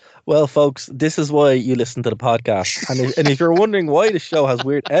 Well, folks, this is why you listen to the podcast. And if you're wondering why the show has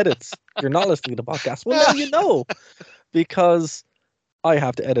weird edits, you're not listening to the podcast. Well, now you know, because I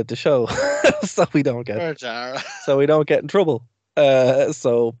have to edit the show, so we don't get in trouble.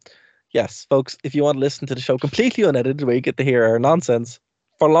 So, yes, folks, if you want to listen to the show completely unedited, where you get to hear our nonsense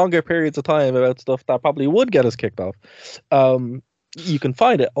for longer periods of time about stuff that probably would get us kicked off, you can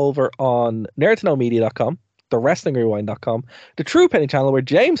find it over on nerdtoknowmedia.com, thewrestlingrewind.com, the True Penny channel, where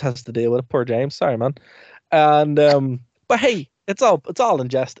James has to deal with it. Poor James, sorry man. And but hey, it's all in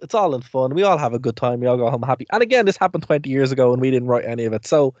jest, it's all in fun. We all have a good time. We all go home happy. And again, this happened 20 years ago, and we didn't write any of it.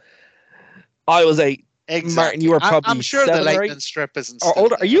 So I was 8. Exactly. Martin, you were probably I'm sure 7 the or lightning 8. strip isn't Or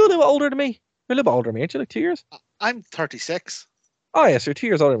older. Are you a little older than me? You're a little bit older than me, aren't you? Like 2 years? I'm 36. Oh yes, you're 2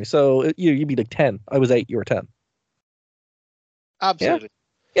 years older than me. So you'd be like 10. I was 8. You were 10. Absolutely.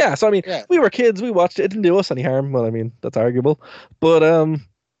 Yeah. So I mean, we were kids. We watched it. It didn't do us any harm. Well, I mean, that's arguable, but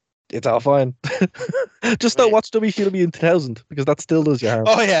it's all fine. Just don't watch WCW in 2000, because that still does you harm.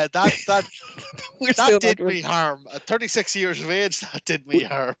 Oh yeah, that did not me harm. At 36 years of age, that did me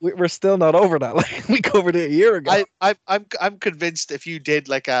harm. We're still not over that. Like, we covered it a year ago. I'm convinced if you did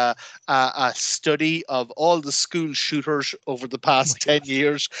like a study of all the school shooters over the past 10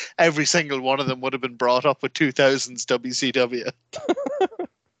 years, every single one of them would have been brought up with 2000s WCW.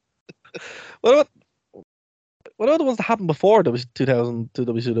 What about the ones that happened before 2000 to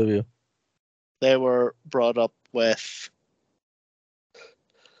WCW? They were brought up with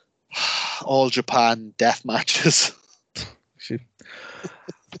all Japan death matches. We're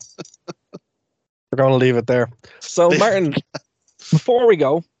going to leave it there. So, Martin, before we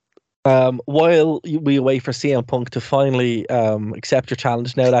go, while we wait for CM Punk to finally accept your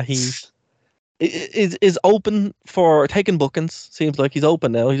challenge, now that he is open for taking bookings, seems like he's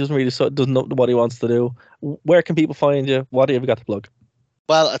open now. He doesn't know what he wants to do. Where can people find you? What have you got to plug?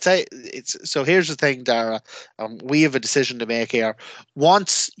 Well, I'll tell you, so here's the thing, Dara. We have a decision to make here.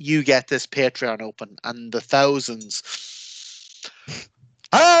 Once you get this Patreon open and the thousands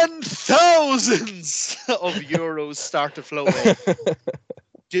and thousands of euros start to flow in,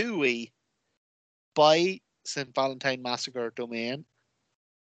 do we buy St. Valentine Massacre domain,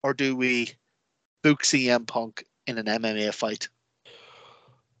 or do we book CM Punk in an MMA fight?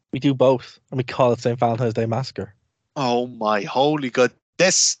 We do both, and we call it St. Valentine's Day Massacre. Oh my holy God.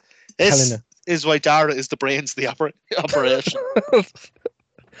 This is why Dara is the brains of the operation.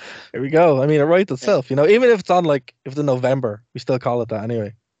 Here we go. I mean, it writes itself, you know, even if it's on if it's in November, we still call it that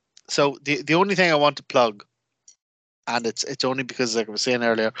anyway. So the only thing I want to plug, and it's only because, like I was saying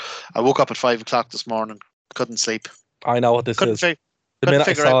earlier, I woke up at 5 o'clock this morning, couldn't sleep. I know what this is. The minute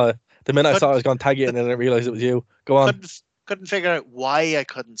I saw it, I was going to tag you, and then I realized it was you. Go on. Couldn't figure out why I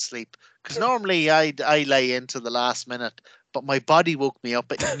couldn't sleep, because normally I lay into the last minute, but my body woke me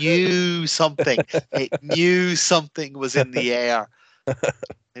up. It knew something. It knew something was in the air.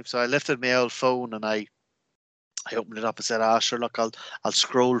 So I lifted my old phone and I opened it up and said, sure, look, I'll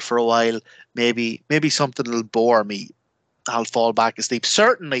scroll for a while. Maybe something will bore me. I'll fall back asleep.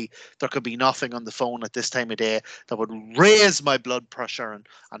 Certainly there could be nothing on the phone at this time of day that would raise my blood pressure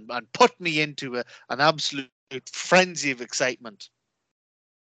and put me into an absolute frenzy of excitement.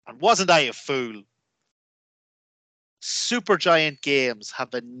 And wasn't I a fool? Supergiant Games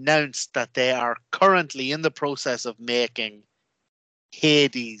have announced that they are currently in the process of making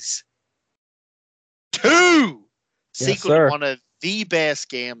Hades 2. Sequel to one of the best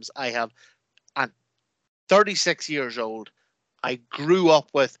games I have. And 36 years old, I grew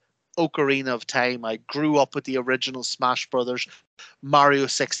up with Ocarina of Time. I grew up with the original Smash Brothers, Mario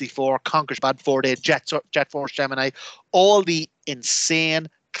 64, Conker's Bad 4 Day, Jet Force Gemini, all the insane,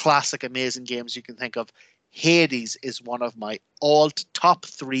 classic, amazing games you can think of. Hades is one of my top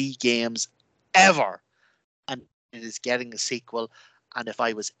 3 games ever, and it is getting a sequel. And if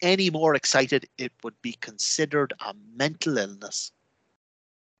I was any more excited, it would be considered a mental illness.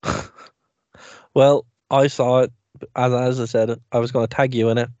 Well, I saw it, as I said, I was going to tag you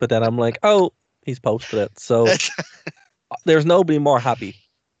in it, but then I'm like, oh, he's posted it. So there's nobody more happy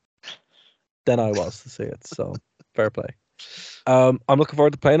than I was to see it. So fair play. I'm looking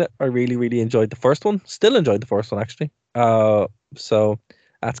forward to playing it. I really, really enjoyed the first one. Still enjoyed the first one, actually. So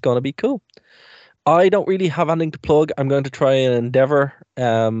that's going to be cool. I don't really have anything to plug. I'm going to try and endeavor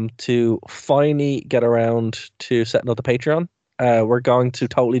to finally get around to setting up the Patreon. We're going to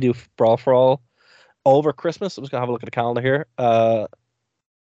totally do Brawl for All over Christmas. I'm just going to have a look at the calendar here.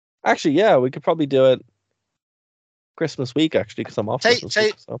 Actually, yeah, we could probably do it Christmas week, actually, because I'm off Christmas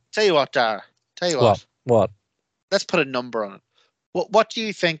week. So. Tell you what, Dara. Tell you what. What? Let's put a number on it. What do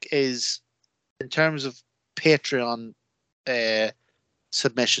you think is, in terms of Patreon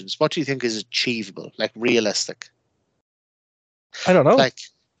submissions, what do you think is achievable, like realistic? I don't know. Like,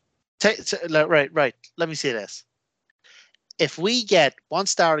 right. Let me say this. If we get,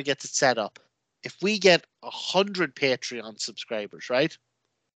 once Dara gets it set up, if we get 100 Patreon subscribers, right,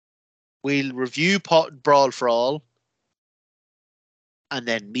 we'll review Brawl for All, and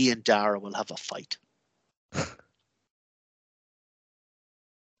then me and Dara will have a fight.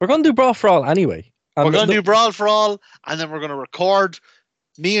 We're going to do Brawl for All anyway. We're going to do Brawl for All, and then we're going to record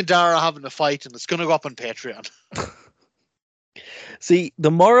me and Dara having a fight, and it's going to go up on Patreon. See, the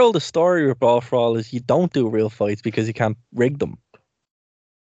moral of the story with Brawl for All is you don't do real fights because you can't rig them.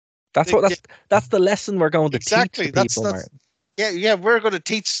 That's the lesson we're going to teach people, Martin. Yeah, we're going to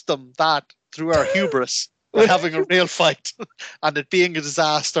teach them that through our hubris by having a real fight and it being a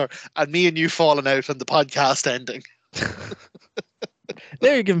disaster and me and you falling out and the podcast ending.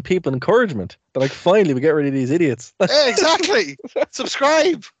 Now you're giving people encouragement. They're like, finally, we get rid of these idiots. Yeah, exactly.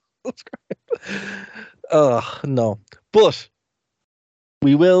 Subscribe. No. But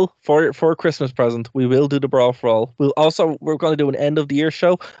we will, for a Christmas present, we will do the Brawl for All. We're going to do an end of the year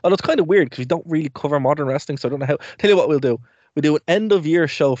show. And it's kind of weird because we don't really cover modern wrestling, so I don't know how. Tell you what we'll do. We do an end of year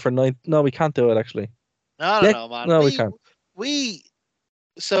show for 9. No, we can't do it actually. No, man. No, we can't.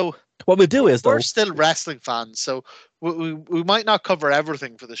 So what we'll do is, we're still wrestling fans, so we might not cover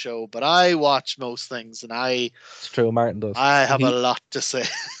everything for the show, but I watch most things, and it's true, Martin does. I have a lot to say.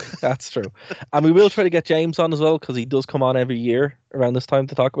 That's true, and we will try to get James on as well because he does come on every year around this time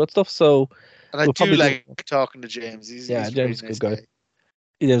to talk about stuff. So, and I do like talking to James. James is a good guy.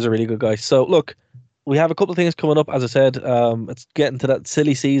 He is a really good guy. So, look, we have a couple of things coming up. As I said, it's getting to that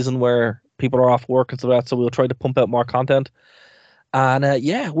silly season where people are off work and stuff like that. So we'll try to pump out more content. And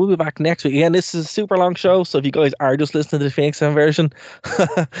we'll be back next week. Again, this is a super long show, so if you guys are just listening to the Phoenix 7 version,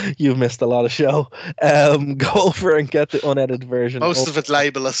 you've missed a lot of show. Go over and get the unedited version. Most of it's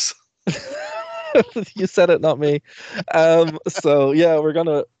libelous. You said it, not me. So yeah,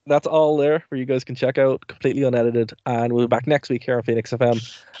 that's all there where you guys can check out, completely unedited. And we'll be back next week here on Phoenix FM.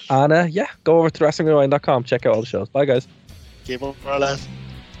 And go over to WrestlingRewind.com, check out all the shows. Bye, guys. Keep on for less.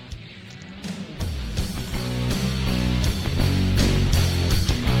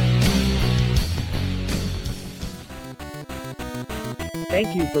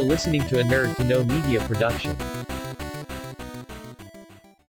 Thank you for listening to a Nerd to Know Media production.